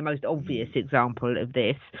Bruce being the most obvious example of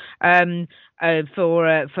this.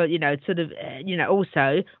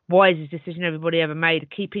 Also, wisest decision everybody ever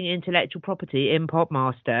made, keeping intellectual property in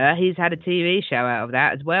Popmaster. He's had a TV show out of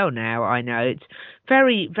that as well now, I know. It's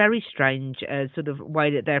very, very strange sort of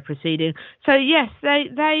way that they're proceeding. So, yes,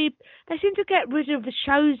 they seem to get rid of the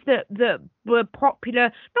shows that were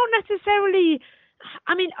popular, not necessarily...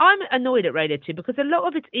 I mean, I'm annoyed at Radio 2 because a lot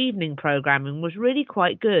of its evening programming was really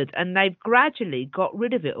quite good, and they've gradually got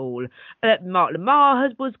rid of it all. Mark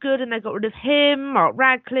Lamar was good, and they got rid of him. Mark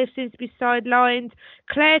Radcliffe seems to be sidelined.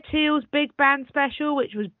 Claire Teal's Big Band Special,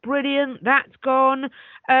 which was brilliant, that's gone.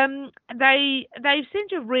 They seem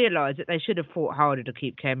to have realised that they should have fought harder to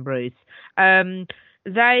keep Ken Bruce.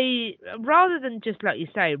 They, rather than just, like you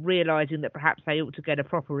say, realising that perhaps they ought to get a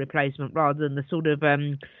proper replacement rather than the sort of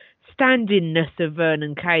stand-in-ness of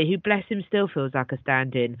Vernon Kay, who, bless him, still feels like a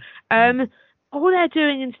stand-in. All they're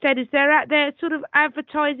doing instead is they're sort of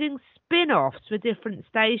advertising spin-offs for different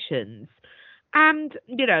stations. And,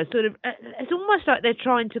 it's almost like they're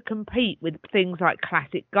trying to compete with things like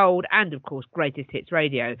Classic Gold and, of course, Greatest Hits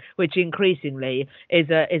Radio, which increasingly is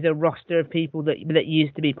a roster of people that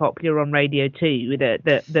used to be popular on Radio 2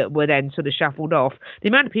 that were then sort of shuffled off. The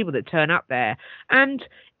amount of people that turn up there. And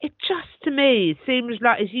it just, to me, seems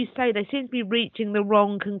like, as you say, they seem to be reaching the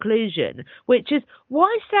wrong conclusion, which is,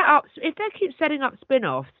 why set up, if they keep setting up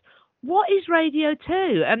spin-offs, what is Radio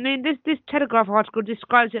 2? I mean, this Telegraph article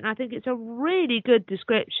describes it, and I think it's a really good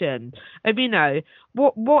description of,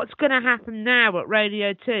 what's going to happen now at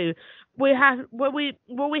Radio 2. What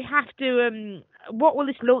will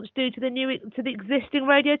this launch do to the existing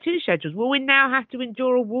Radio 2 schedules? Will we now have to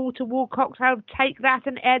endure a wall-to-wall cocktail of Take That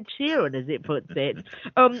and Ed Sheeran, as it puts it?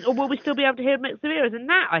 Or will we still be able to hear a mix of eras? And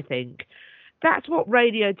that, I think, that's what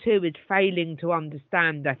Radio 2 is failing to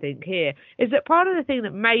understand, I think, here, is that part of the thing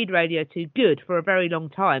that made Radio 2 good for a very long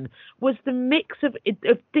time was the mix of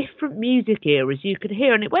different music eras you could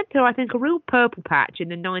hear. And it went through, I think, a real purple patch in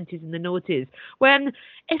the 90s and the noughties when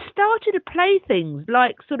it started to play things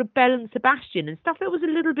like sort of Belle and Sebastian and stuff that was a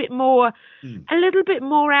little bit more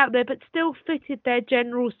out there, but still fitted their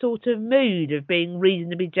general sort of mood of being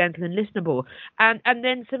reasonably gentle and listenable. And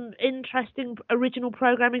then some interesting original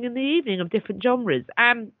programming in the evening of different genres.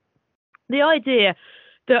 The idea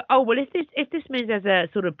that, if this means there's a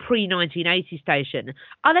sort of pre-1980 station,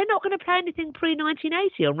 are they not going to play anything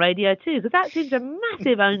pre-1980 on Radio 2? Because that seems a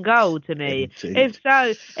massive own goal to me. Indeed. If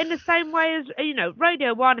so, in the same way as,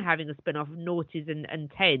 Radio 1 having a spin-off of noughties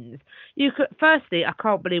and tens, you could, firstly, I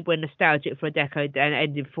can't believe we're nostalgic for a decade that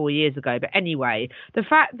ended 4 years ago, but anyway, the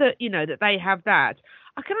fact that, that they have that,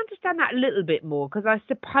 I can understand that a little bit more, because I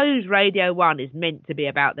suppose Radio 1 is meant to be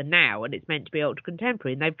about the now and it's meant to be ultra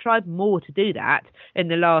contemporary, and they've tried more to do that in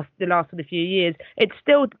the last sort of few years. It's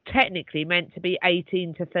still technically meant to be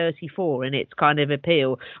 18 to 34 in its kind of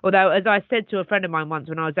appeal. Although, as I said to a friend of mine once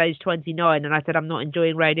when I was age 29 and I said I'm not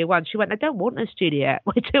enjoying Radio 1, she went, "I don't want us, Juliet.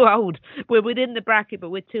 We're too old. We're within the bracket, but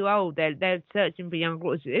we're too old. They're searching for younger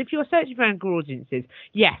audiences." If you're searching for younger audiences,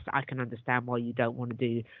 yes, I can understand why you don't want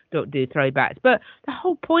to do throwbacks. But the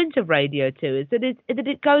whole point of Radio 2 is that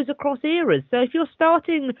it goes across eras. So if you're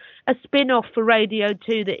starting a spin-off for Radio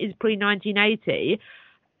 2 that is pre-1980,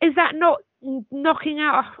 is that not knocking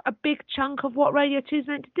out a big chunk of what Radio 2 is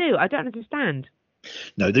meant to do? I don't understand.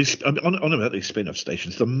 No, on about these spin-off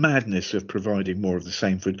stations, the madness of providing more of the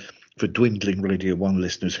same for dwindling Radio 1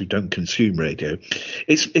 listeners who don't consume radio.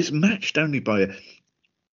 It's matched only by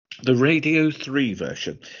the Radio 3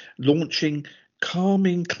 version launching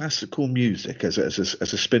calming classical music as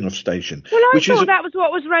a spin-off station. Well, I thought that was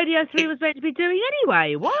what Radio 3 was meant to be doing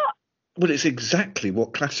anyway. What? Well, it's exactly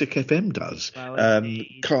what Classic FM does. Well,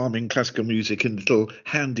 calming classical music in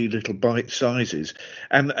handy little bite sizes.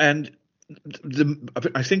 And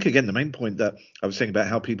I think, again, the main point that I was saying about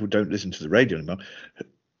how people don't listen to the radio anymore,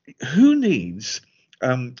 who needs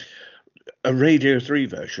a Radio 3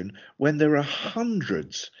 version when there are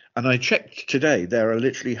hundreds, and I checked today, there are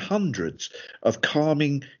literally hundreds of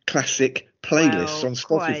calming classic playlists on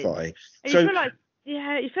Spotify.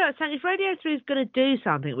 You feel like saying if Radio 3 is going to do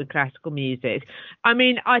something with classical music, I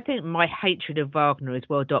mean, I think my hatred of Wagner is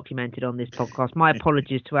well documented on this podcast. My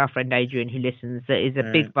apologies to our friend Adrian, who listens, that is a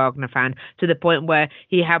big Wagner fan, to the point where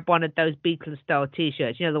he had one of those Beatles-style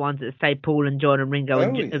T-shirts, the ones that say Paul and John and Ringo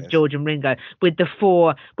of George and Ringo, with the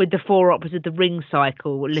four operas of the Ring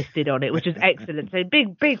Cycle listed on it, which is excellent. So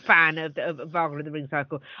big fan of Wagner and the Ring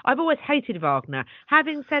Cycle. I've always hated Wagner.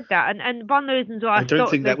 Having said that, and one of the reasons why I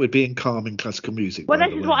don't think that would be in calming classical music. Well,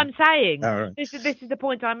 this is what I'm saying. Right. This is the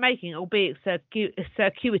point I'm making, albeit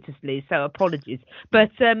circuitously. So apologies.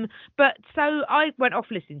 But so I went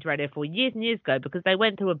off listening to Radio 4 years and years ago because they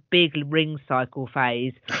went through a big Ring Cycle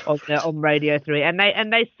phase on Radio 3, and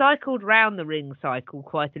they cycled round the Ring Cycle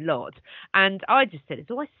quite a lot. And I just said,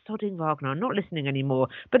 it's always sodding Wagner. I'm not listening anymore.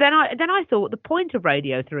 But then I thought the point of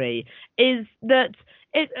Radio 3 is that.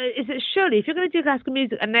 Is that surely if you're going to do classical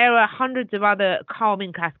music and there are hundreds of other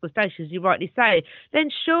calming classical stations, you rightly say, then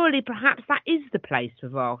surely perhaps that is the place for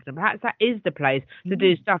Wagner. Perhaps that is the place to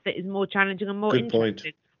do stuff that is more challenging and more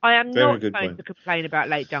interesting. Point. I am not going to complain about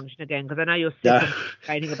Late Junction again, because I know you're sick of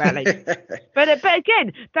complaining about Late Junction. But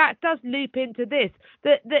again, that does loop into this.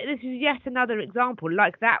 That this is yet another example,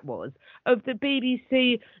 like that was, of the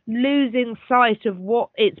BBC losing sight of what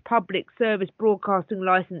its public service broadcasting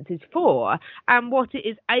licence is for, and what it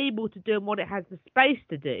is able to do and what it has the space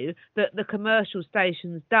to do that the commercial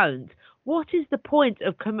stations don't. What is the point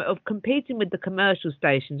of competing with the commercial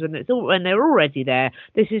stations when they're already there?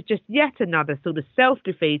 This is just yet another sort of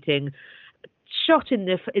self-defeating shot in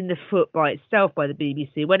the foot by itself by the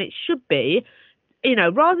BBC, when it should be,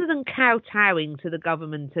 rather than kowtowing to the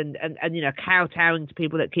government and kowtowing to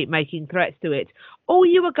people that keep making threats to it, all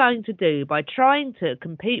you are going to do by trying to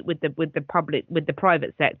compete with the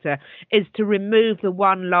private sector is to remove the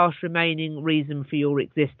one last remaining reason for your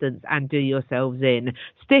existence and do yourselves in.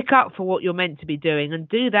 Stick up for what you're meant to be doing and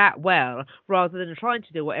do that well, rather than trying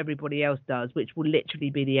to do what everybody else does, which will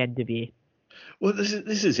literally be the end of you. Well, this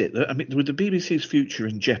is it. I mean, with the BBC's future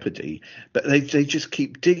in jeopardy, but they just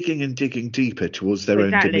keep digging and digging deeper towards their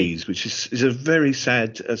own demise, which is a very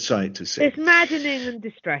sad sight to see. It's maddening and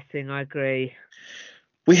distressing, I agree.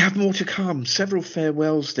 We have more to come, several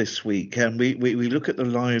farewells this week, and we look at the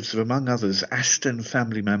lives of, among others, Aston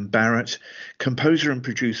Family Man Barrett, composer and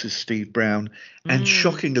producer Steve Brown, and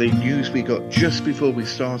shockingly, news we got just before we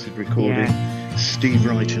started recording, Steve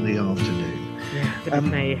Wright in the afternoon.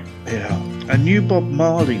 Me. Yeah. A new Bob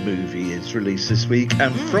Marley movie is released this week,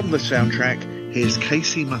 and from the soundtrack, here's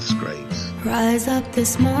Casey Musgraves. Rise up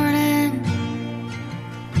this morning,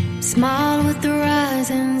 smile with the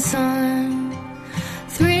rising sun.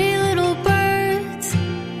 3 little birds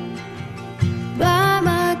by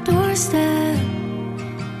my doorstep,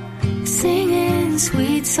 singing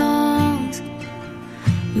sweet songs,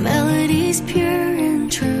 melodies pure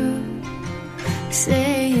and true,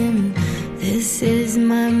 saying, this is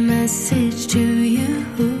my message to you.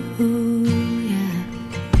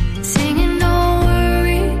 Yeah. Singing, don't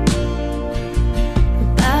worry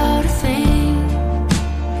about a thing,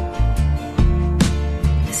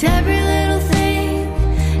 'cause every little thing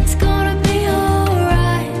is gonna be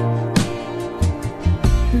alright.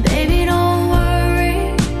 Baby, don't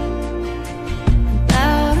worry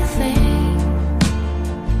about a thing,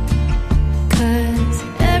 'cause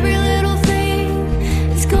every little thing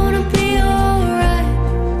is gonna be alright.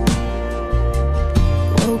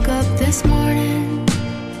 Woke up this morning,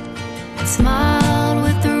 smiled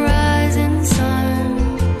with the rising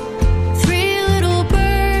sun. 3 little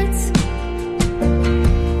birds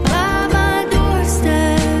by my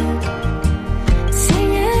doorstep,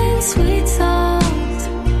 singing sweet songs,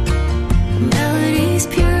 melodies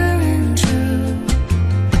pure and true,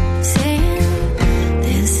 saying,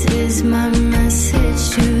 this is my message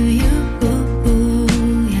to you.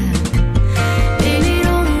 Yeah. Baby,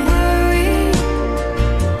 don't worry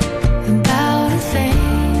about a thing,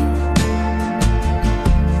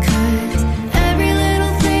 'cause every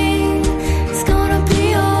little thing is gonna be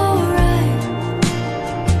alright.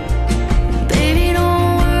 Baby,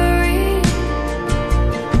 don't worry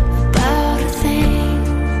about a thing,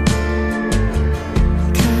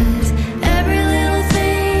 'cause every little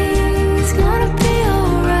thing is gonna be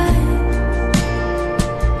alright.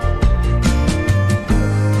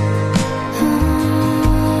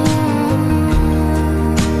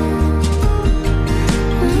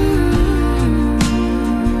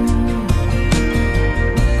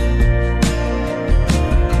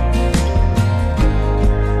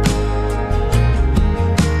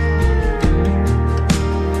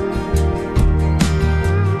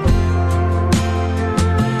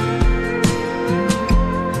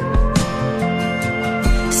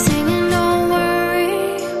 Singing, don't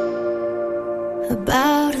worry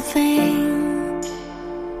about a thing,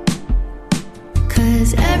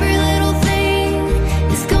 'cause every little thing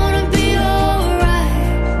is gonna be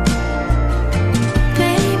alright.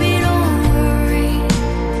 Baby, don't worry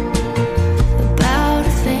about a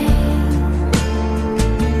thing,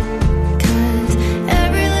 'cause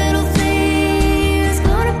every little thing is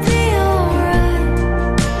gonna be alright.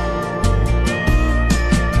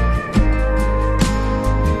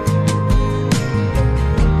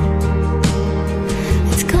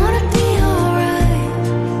 It's gonna be alright.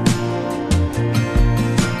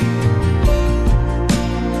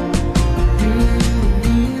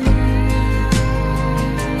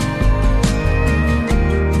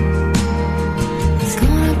 It's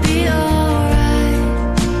gonna be alright.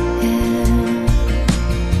 Yeah.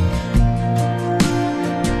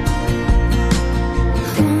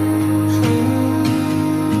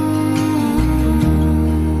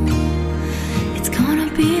 It's gonna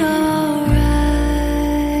be alright.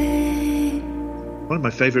 One of my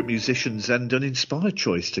favourite musicians and an inspired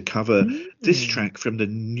choice to cover this track from the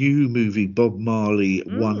new movie Bob Marley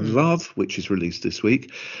One Love, which is released this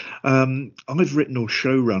week. I've written or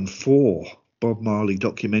showrun 4 Bob Marley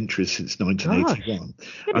documentaries since 1981,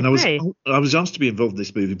 and I was asked to be involved in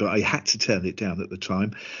this movie, but I had to turn it down at the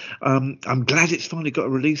time. I'm glad it's finally got a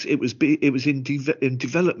release. It was in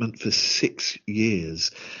development for 6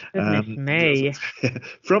 years. Goodness me.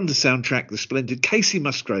 From the soundtrack, the splendid Casey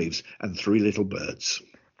Musgraves and 3 Little Birds.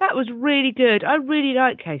 That was really good. I really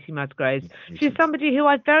like Casey Musgraves. She's somebody who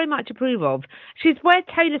I very much approve of. She's where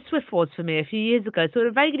Taylor Swift was for me a few years ago, sort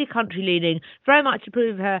of vaguely country leaning, very much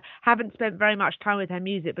approve of her, haven't spent very much time with her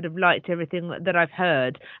music, but have liked everything that I've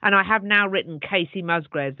heard. And I have now written Casey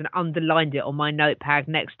Musgraves and underlined it on my notepad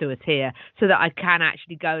next to us here so that I can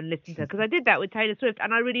actually go and listen to her. Because I did that with Taylor Swift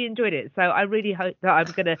and I really enjoyed it. So I really hope that I'm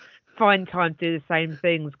going to find time to do the same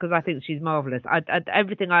things because I think she's marvellous.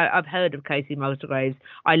 Everything I've heard of Casey Musgraves,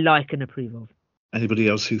 I like and approve of. Anybody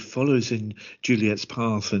else who follows in Juliet's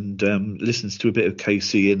path and listens to a bit of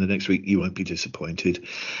Casey in the next week, you won't be disappointed.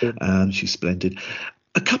 She's splendid.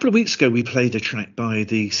 A couple of weeks ago, we played a track by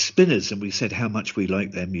the Spinners, and we said how much we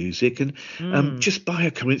like their music. And just by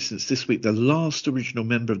a coincidence, this week, the last original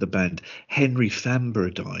member of the band, Henry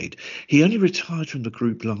Famber, died. He only retired from the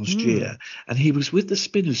group last year, and he was with the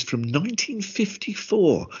Spinners from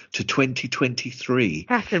 1954 to 2023.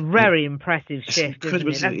 That's a very impressive shift, isn't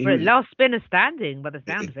it? That's the last Spinner standing, by the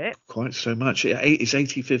sound of it. Quite so much. His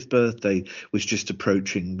 85th birthday was just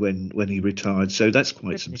approaching when he retired, so that's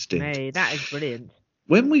quite some stint. That is brilliant.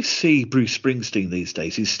 When we see Bruce Springsteen these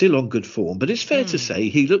days, he's still on good form, but it's fair to say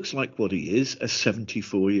he looks like what he is, a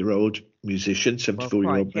 74-year-old musician,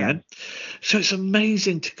 74-year-old man. Yeah. So it's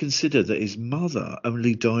amazing to consider that his mother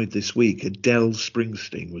only died this week. Adele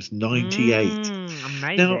Springsteen was 98.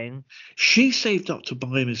 Amazing. Now, she saved up to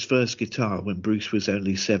buy him his first guitar when Bruce was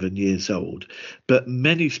only 7 years old. But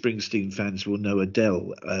many Springsteen fans will know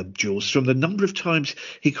Adele, Jules, from the number of times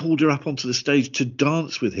he called her up onto the stage to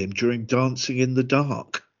dance with him during Dancing in the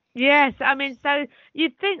Dark. Yes, I mean, so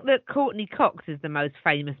you'd think that Courtney Cox is the most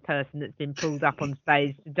famous person that's been pulled up on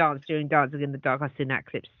stage to dance during Dancing in the Dark. I've seen that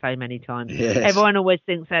clip so many times. Yes. Everyone always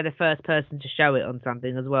thinks they're the first person to show it on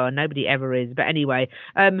something as well, and nobody ever is. But anyway,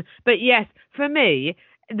 but yes, for me,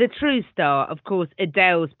 the true star, of course,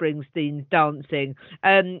 Adele Springsteen's dancing.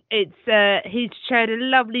 He's shared a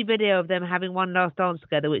lovely video of them having one last dance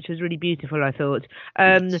together, which was really beautiful, I thought.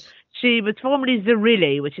 Yes. She was formerly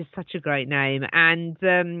Zerilli, which is such a great name, and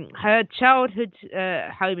her childhood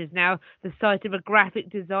home is now the site of a graphic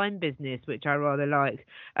design business, which I rather like.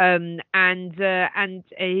 And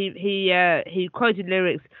he quoted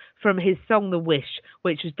lyrics from his song The Wish,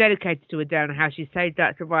 which was dedicated to Adele, and how she saved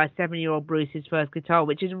up to buy 7-year-old Bruce's first guitar,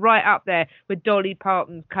 which is right up there with Dolly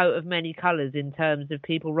Parton's Coat of Many Colours in terms of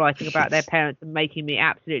people writing about their parents and making me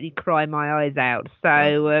absolutely cry my eyes out.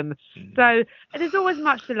 So there's always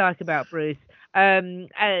much to like about Bruce.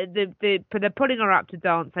 The putting her up to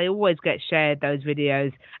dance, they always get shared, those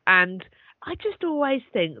videos, and I just always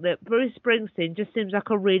think that Bruce Springsteen just seems like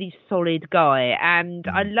a really solid guy, and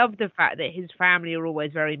I love the fact that his family are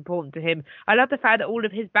always very important to him. I love the fact that all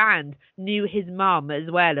of his band knew his mum as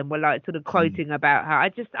well and were like sort of quoting about her. I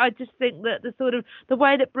just think that the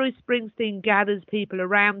way that Bruce Springsteen gathers people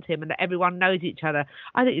around him and that everyone knows each other,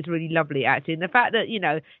 I think is really lovely actually. And the fact that, you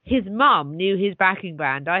know, his mum knew his backing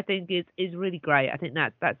band, I think is really great. I think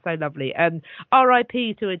that's so lovely.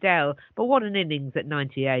 R.I.P. to Adele, but what an innings at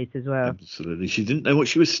 98 as well. Absolutely. She didn't know what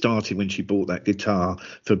she was starting when she bought that guitar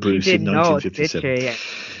for Bruce in 1957. Did she? Yeah.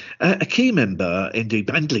 A key member, indeed,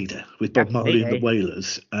 band leader with Bob Marley and the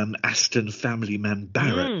Wailers, Aston Family Man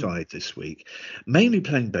Barrett, died this week. Mainly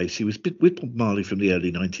playing bass, he was with Bob Marley from the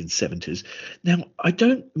early 1970s. Now, I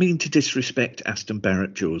don't mean to disrespect Aston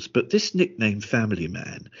Barrett, Jules, but this nickname Family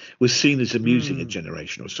Man was seen as amusing a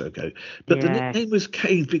generation or so ago. But the nickname was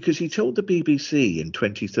gained because he told the BBC in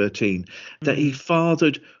 2013 that he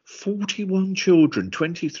fathered 41 children,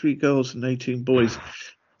 23 girls and 18 boys.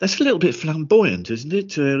 That's a little bit flamboyant, isn't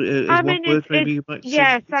it?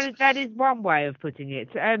 Yes, that is one way of putting it.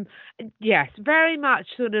 Yes, very much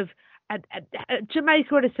sort of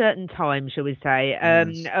Jamaica at a certain time, shall we say,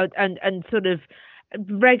 and sort of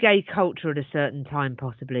reggae culture at a certain time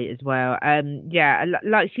possibly as well.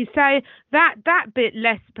 Like you say, that bit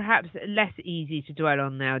perhaps less easy to dwell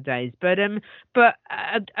on nowadays, but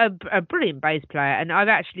a brilliant bass player, and I've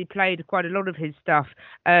actually played quite a lot of his stuff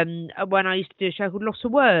when I used to do a show called Loss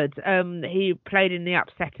of Words. He played in the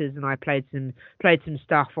Upsetters, and I played some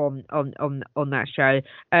stuff on that show.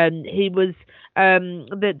 He was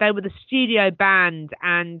they were the studio band,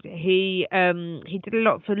 and he did a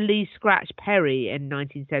lot for Lee Scratch Perry in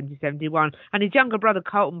 1970-71, and his younger brother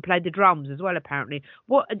Carlton played the drums as well, apparently.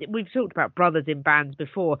 We've talked about brothers in bands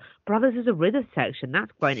before. Brothers as a rhythm section,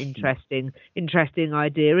 that's quite an interesting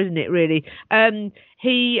idea, isn't it, really?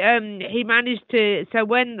 He managed to, so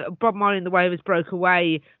when Bob Marley and the Wailers broke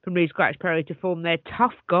away from Lee Scratch Perry to form their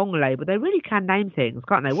Tough Gong label, they really can name things,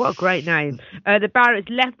 can't they? What a great name. The Barretts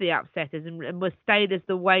left the Upsetters and were stayed as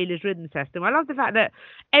the Wailers rhythm system. I love the fact that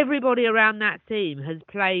everybody around that team has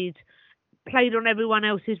played on everyone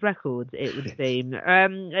else's records, it would seem.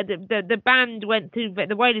 The band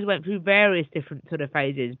the Wailers went through various different sort of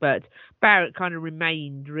phases, but Barrett kind of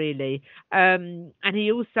remained, really. And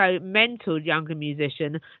he also mentored younger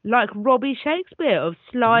musicians like Robbie Shakespeare of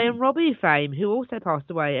Sly and Robbie fame, who also passed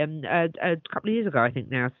away a couple of years ago, I think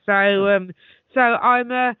now.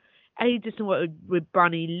 He did some work with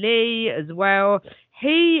Bunny Lee as well.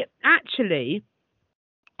 He actually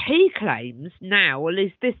he claims now, or at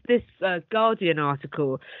least this Guardian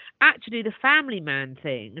article, actually the Family Man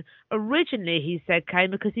thing, originally he said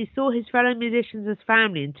came because he saw his fellow musicians as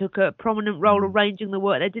family and took a prominent role arranging the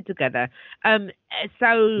work they did together.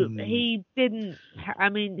 So he didn't, I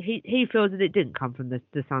mean, he feels that it didn't come from the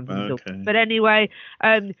Sons and Daughters. But anyway,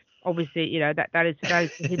 obviously, you know, that is for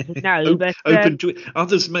him to know. But open to it.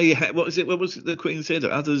 Others may have, what was it the Queen said?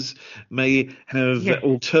 Others may have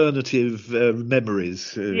alternative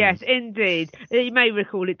memories. Yes, indeed. You may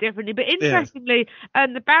recall it differently. But interestingly,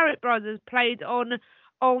 the Barrett brothers played on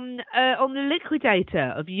the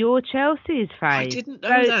Liquidator of Your Chelsea's fame. I didn't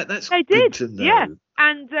know that. That's they good did, to know. yeah.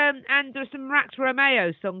 And there are some Rax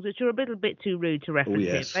Romeo songs which are a little bit too rude to reference.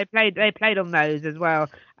 Yes. They played on those as well.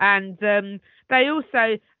 And they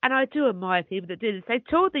also, and I do admire people that do this, they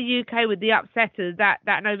toured the UK with the Upsetters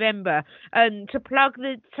that November to plug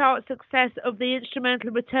the chart success of the instrumental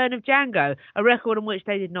Return of Django, a record on which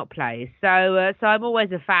they did not play. So I'm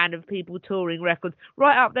always a fan of people touring records,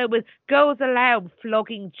 right up there with Girls Aloud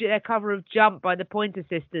flogging their cover of Jump by the Pointer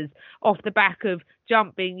Sisters off the back of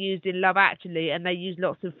Jump being used in Love Actually, and they used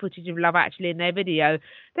lots of footage of Love Actually in their video.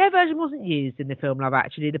 Their version wasn't used in the film Love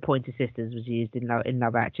Actually. The Pointer Sisters was used in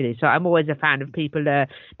Love Actually. So I'm always a fan of people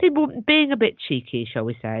being a bit cheeky, shall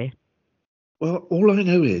we say. Well, all I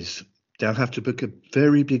know is they'll have to book a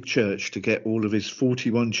very big church to get all of his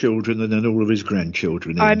 41 children and then all of his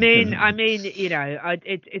grandchildren in. I mean, you know,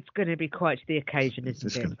 it's going to be quite the occasion,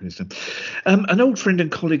 isn't it? An old friend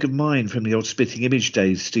and colleague of mine from the old Spitting Image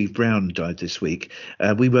days, Steve Brown, died this week.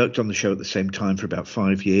 We worked on the show at the same time for about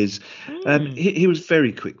 5 years. He was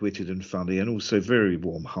very quick-witted and funny, and also very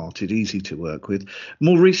warm-hearted, easy to work with.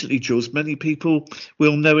 More recently, Jules, many people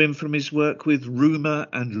will know him from his work with Ruma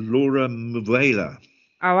and Laura Mvula.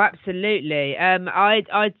 Oh, absolutely. I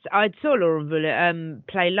saw Laura Mvula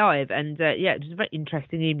play live, and it was a very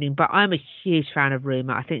interesting evening. But I'm a huge fan of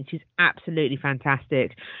Ruma. I think she's absolutely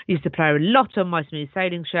fantastic. Used to play her a lot on My Smooth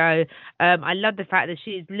Sailing show. I love the fact that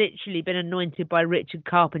she's literally been anointed by Richard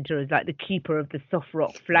Carpenter as like the keeper of the soft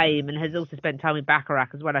rock flame, and has also spent time with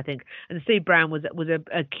Bacharach as well, I think. And Steve Brown was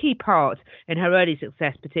a key part in her early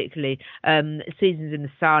success, particularly Seasons in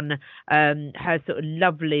the Sun, her sort of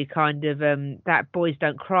lovely kind of that Boys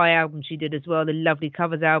Don't Cry album she did as well, the lovely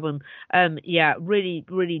covers album. Really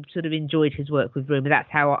sort of enjoyed his work with Ruma.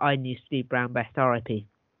 That's how I knew Steve Brown best. R.I.P.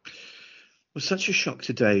 It was such a shock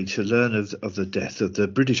today to learn of the death of the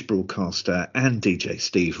British broadcaster and DJ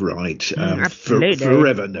Steve Wright,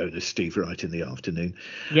 forever known as Steve Wright in the afternoon.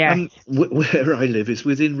 Yeah. Where I live is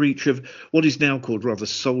within reach of what is now called rather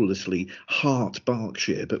soullessly Hart,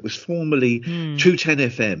 Berkshire, but was formerly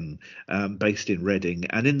 210 FM, based in Reading.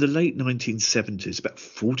 And in the late 1970s, about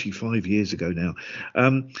 45 years ago now,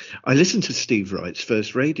 I listened to Steve Wright's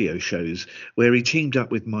first radio shows where he teamed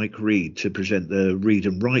up with Mike Reed to present the Reed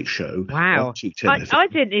and Wright show. Wow. I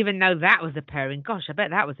didn't even know that was a pairing. Gosh, I bet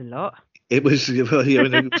that was a lot. It was, well, you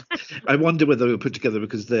know, I wonder whether they were put together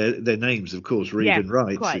because their names, of course, Reed and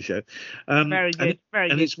Wright, the show. Very good.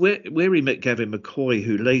 And it's where he met Gavin McCoy,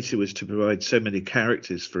 who later was to provide so many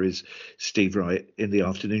characters for his Steve Wright in the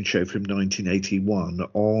afternoon show from 1981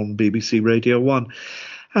 on BBC Radio 1.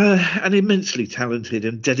 An immensely talented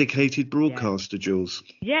and dedicated broadcaster, Jules.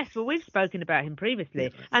 Yes, well, we've spoken about him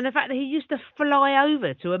previously, and the fact that he used to fly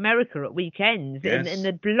over to America at weekends in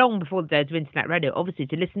the long before the days of internet radio, obviously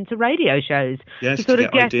to listen to radio shows, to sort of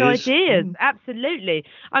get ideas. Absolutely.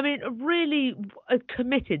 I mean, really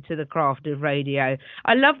committed to the craft of radio.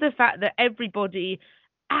 I love the fact that everybody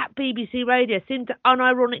at BBC Radio seemed to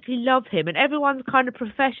unironically love him, and everyone's kind of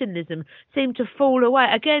professionalism seemed to fall away.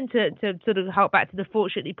 Again, to sort of hark back to the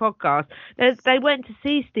Fortunately podcast, they went to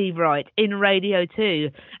see Steve Wright in Radio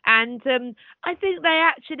 2, and I think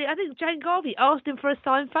Jane Garvey asked him for a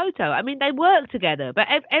signed photo. I mean, they worked together, but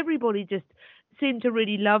everybody just seemed to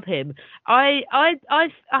really love him. I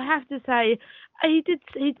have to say, he did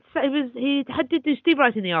do Steve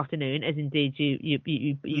Wright in the afternoon, as indeed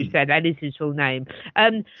you said, that is his full name.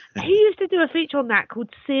 He used to do a feature on that called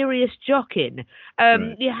Serious Jockin.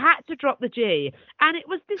 You had to drop the G, and it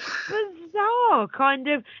was this bizarre kind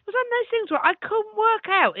of, it was one of those things where I couldn't work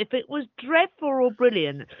out if it was dreadful or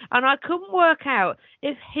brilliant, and I couldn't work out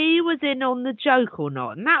if he was in on the joke or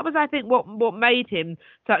not. And that was, I think, what made him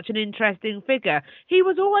such an interesting figure. He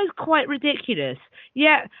was always quite ridiculous,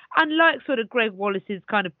 yet unlike sort of Gregg Wallace's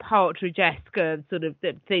kind of Partridge-esque sort of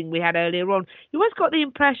thing we had earlier on, you always got the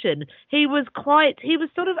impression he was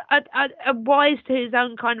sort of a wise to his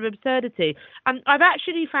own kind of absurdity. And I've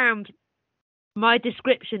actually found my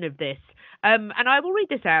description of this. And I will read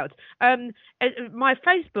this out. My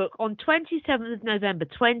Facebook on 27th of November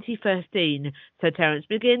 2015, so Terence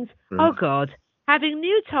begins, Oh God, having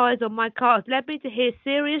new tyres on my cars led me to hear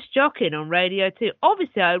Serious Jockin on Radio 2.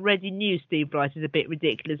 Obviously, I already knew Steve Wright is a bit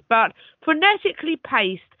ridiculous, but phonetically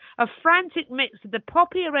paced, a frantic mix of the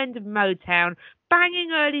poppier end of Motown,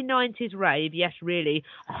 banging early 90s rave, yes, really,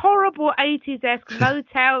 horrible 80s-esque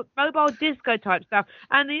mobile disco type stuff,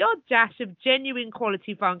 and the odd dash of genuine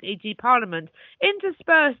quality funk, e.g. Parliament,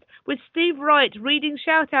 interspersed with Steve Wright reading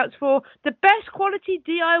shout-outs for the best quality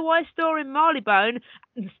DIY store in Marylebone,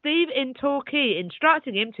 and Steve in Torquay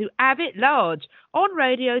instructing him to have it large on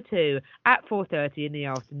Radio 2 at 4:30 in the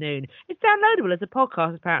afternoon. It's downloadable as a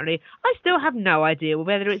podcast, apparently. I still have no idea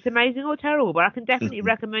whether it's amazing or terrible, but I can definitely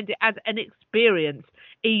recommend it as an experience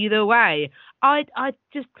either way. I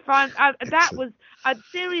just find that was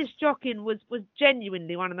Serious Jockin was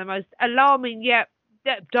genuinely one of the most alarming yet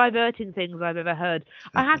diverting things I've ever heard.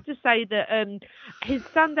 I have to say that his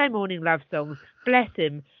Sunday morning love songs, bless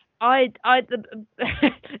him. It's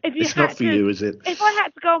not for you, is it? If I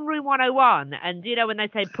had to go on Room 101 and, you know, when they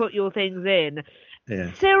say put your things in,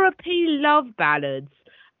 syrupy love ballads,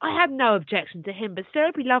 I have no objection to him, but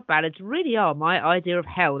syrupy love ballads really are my idea of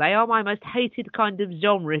hell. They are my most hated kind of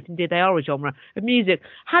genre, if indeed they are a genre of music.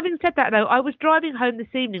 Having said that, though, I was driving home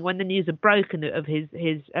this evening when the news had broken of his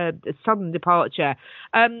sudden departure.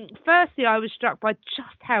 Firstly, I was struck by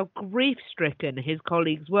just how grief-stricken his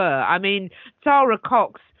colleagues were. I mean, Tara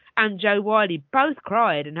Cox and Joe Wiley both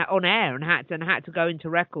cried on air and had to go into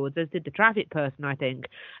records, as did the traffic person, I think.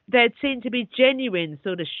 There seemed to be genuine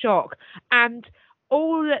sort of shock, and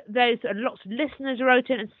all those, lots of listeners wrote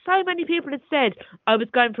in, and so many people had said, I was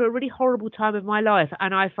going through a really horrible time of my life,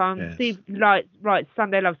 and I found Steve Wright's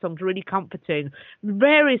Sunday Love Songs really comforting.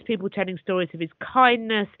 Various people telling stories of his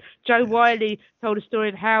kindness. Joe Wiley told a story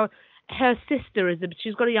of how her sister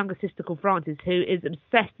she's got a younger sister called Frances who is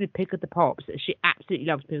obsessed with Pick of the Pops. She absolutely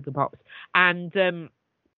loves Pick of the Pops. And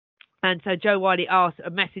so Joe Wiley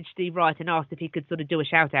messaged Steve Wright and asked if he could sort of do a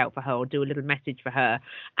shout out for her or do a little message for her.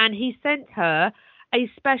 And he sent her a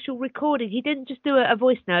special recording. He didn't just do a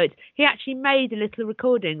voice note. He actually made a little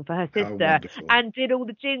recording for her sister and did all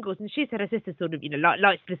the jingles. And she said her sister sort of,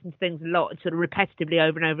 likes to listen to things a lot, sort of repetitively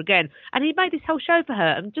over and over again. And he made this whole show for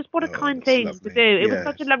her. And just what a kind thing to do. It was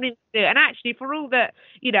such a lovely thing to do. And actually, for all that,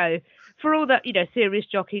 Serious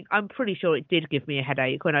Jockin, I'm pretty sure it did give me a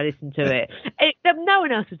headache when I listened to it. No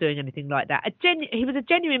one else was doing anything like that. He was a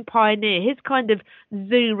genuine pioneer. His kind of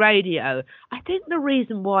zoo radio. I think the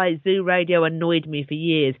reason why zoo radio annoyed me for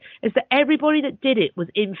years is that everybody that did it was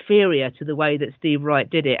inferior to the way that Steve Wright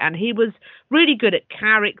did it. And he was really good at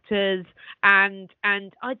characters and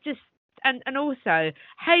I just... And also,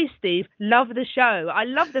 hey Steve, love the show. I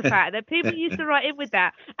love the fact that people used to write in with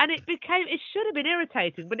that, and it should have been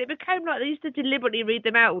irritating, but it became like they used to deliberately read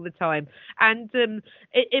them out all the time. And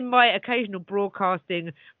in my occasional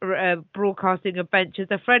broadcasting adventures,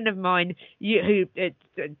 a friend of mine who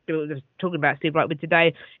was talking about Steve Wright with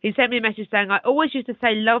today, he sent me a message saying, I always used to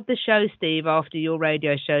say, love the show, Steve, after your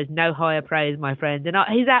radio shows. No higher praise, my friend. And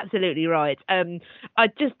he's absolutely right. The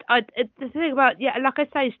thing about, like I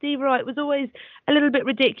say, Steve Wright was always a little bit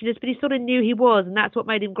ridiculous, but he sort of knew he was, and that's what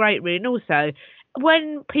made him great, really. And also,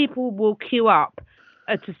 when people will queue up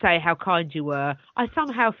to say how kind you were, I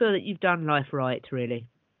somehow feel that you've done life right, really.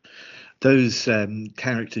 Those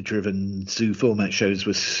character-driven zoo format shows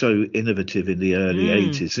were so innovative in the early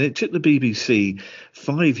 80s. And it took the BBC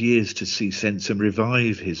 5 years to see sense and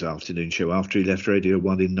revive his afternoon show after he left Radio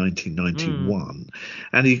 1 in 1991.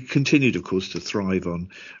 And he continued, of course, to thrive on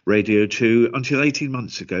Radio 2 until 18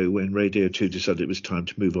 months ago when Radio 2 decided it was time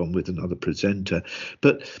to move on with another presenter.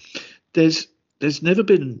 But there's never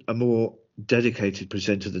been a more dedicated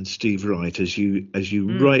presenter than Steve Wright, as you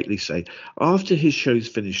rightly say. After his shows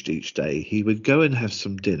finished each day, he would go and have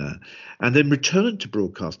some dinner and then return to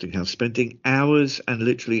Broadcasting House, spending hours and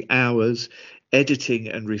literally hours editing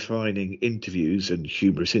and refining interviews and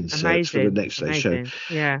humorous inserts for the next day's show.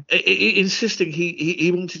 Yeah, insisting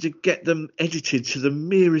he wanted to get them edited to the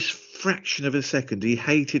merest fraction of a second. He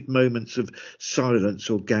hated moments of silence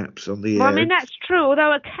or gaps on the air. I mean, that's true,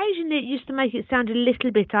 although occasionally it used to make it sound a little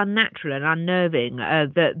bit unnatural and unnerving,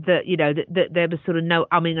 that there was sort of no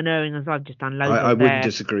umming and erring, as I've just unloaded. I wouldn't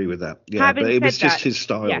disagree with that. Yeah, but it was just his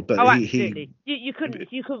style. Yeah. But absolutely. You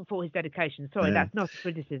couldn't fault his dedication. Sorry, that's not a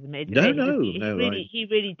criticism. He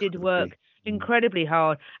really did work incredibly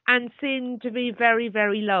hard and seemed to be very,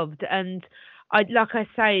 very loved. And like I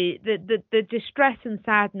say, the distress and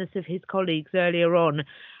sadness of his colleagues earlier on,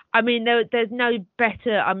 I mean, there's no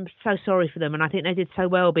better. I'm so sorry for them, and I think they did so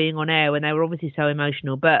well being on air when they were obviously so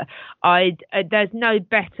emotional. But there's no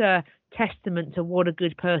better testament to what a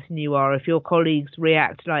good person you are if your colleagues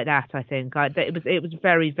react like that. I think it was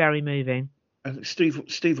very, very moving.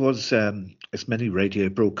 Steve was, as many radio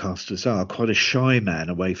broadcasters are, quite a shy man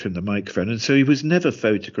away from the microphone, and so he was never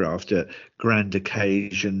photographed at grand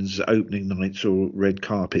occasions, opening nights or red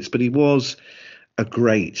carpets, but he was a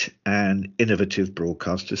great and innovative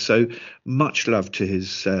broadcaster. So much love to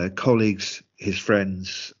his colleagues, his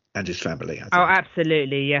friends, and his family. I think. Oh,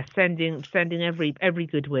 absolutely, yes. Sending every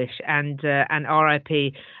good wish, and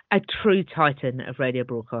RIP, a true titan of radio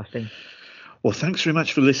broadcasting. Well, thanks very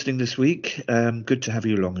much for listening this week. Good to have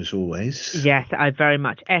you along as always. Yes, I very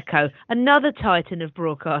much echo. Another titan of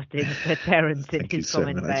broadcasting, Terence, in his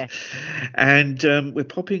comments there. And we're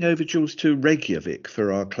popping over, Jules, to Reykjavik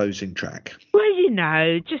for our closing track. Well,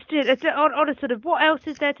 just on a sort of, what else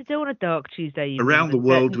is there to do on a dark Tuesday evening? Around the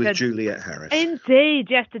world with Juliet Harris. Indeed,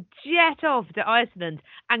 yes, to jet off to Iceland.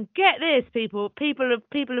 And get this, people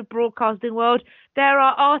of broadcasting world, there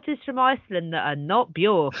are artists from Iceland that are not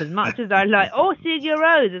Björk, as much as I like, or Sigur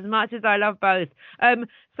Rós, as much as I love both.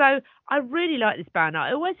 So I really like this band.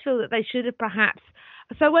 I always feel that they should have perhaps.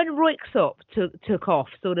 So when Röyksopp took off,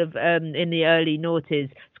 sort of in the early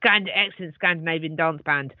noughties, excellent Scandinavian dance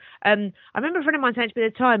band. I remember a friend of mine saying to me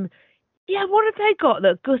at the time, yeah, what have they got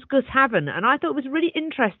that Gus Gus haven't? And I thought it was really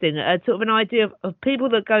interesting, sort of an idea of people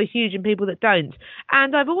that go huge and people that don't.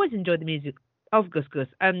 And I've always enjoyed the music of Gus Gus,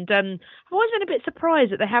 and I've always been a bit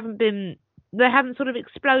surprised that they haven't sort of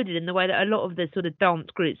exploded in the way that a lot of the sort of dance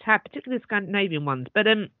groups have, particularly the Scandinavian ones. But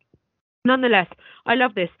nonetheless, I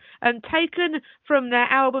love this. Taken from their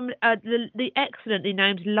album, the excellently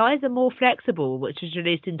named Liza More Flexible, which was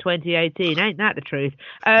released in 2018. Ain't that the truth?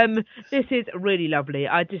 This is really lovely.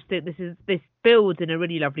 I just think this builds in a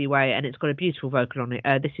really lovely way, and it's got a beautiful vocal on it.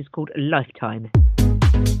 This is called Lifetime.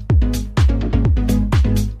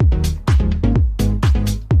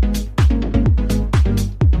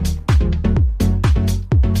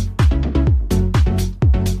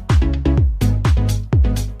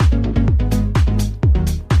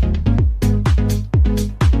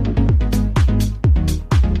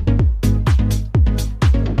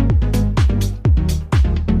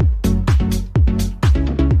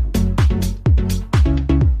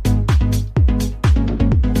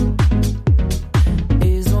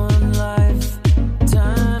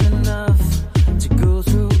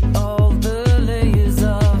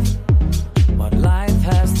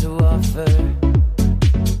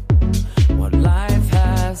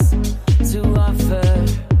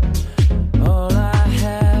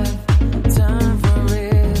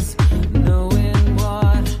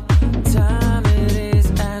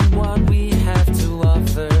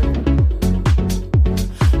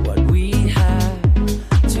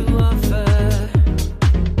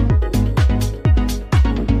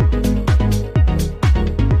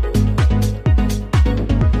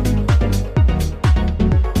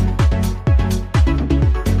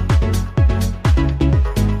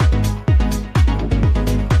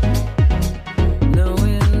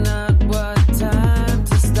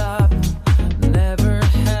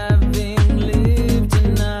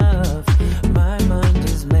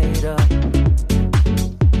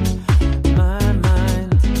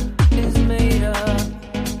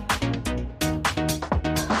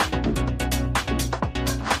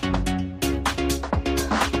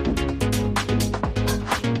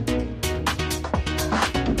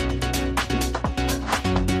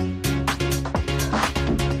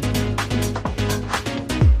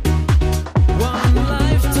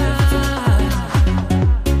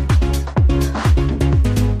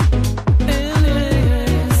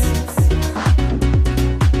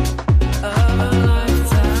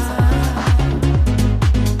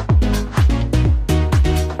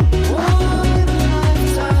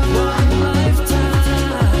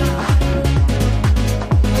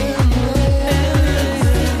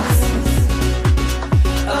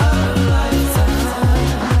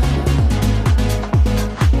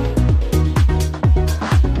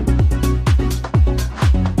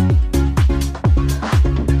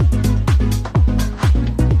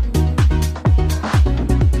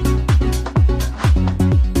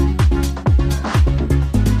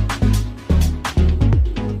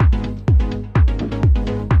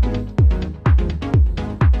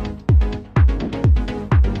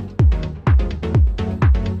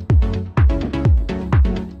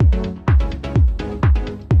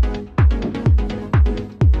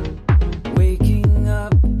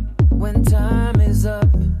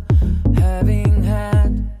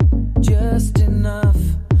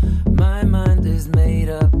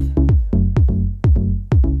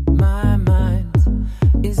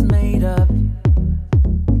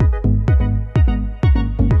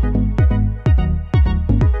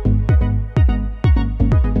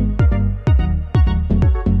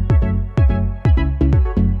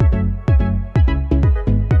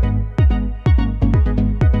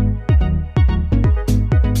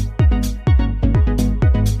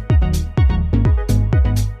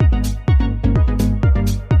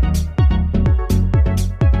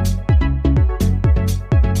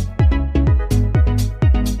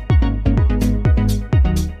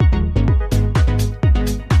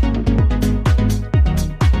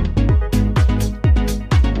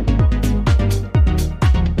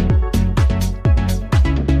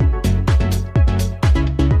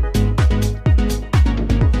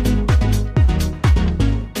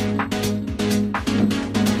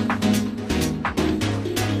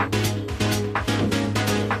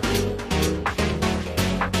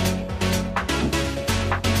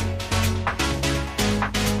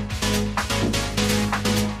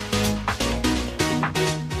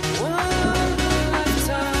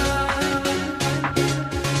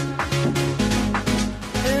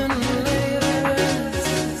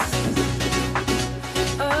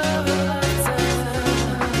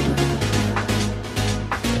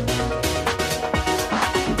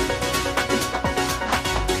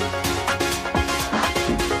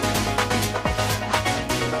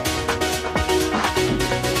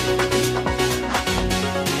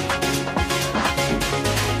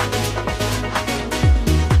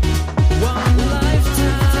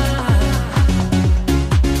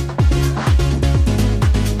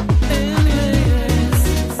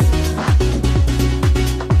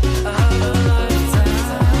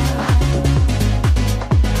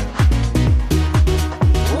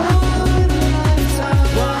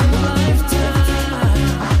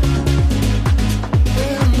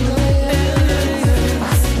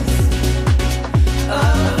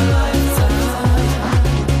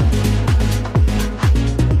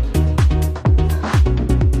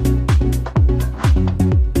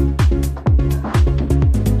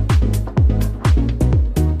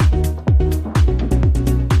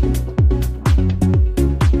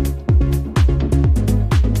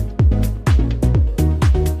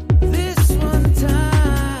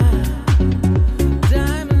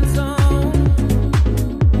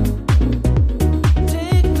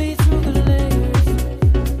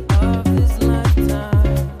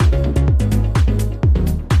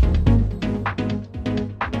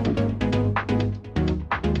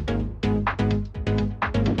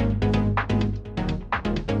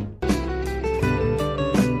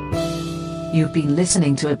 You've been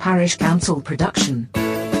listening to a Parish Counsel production.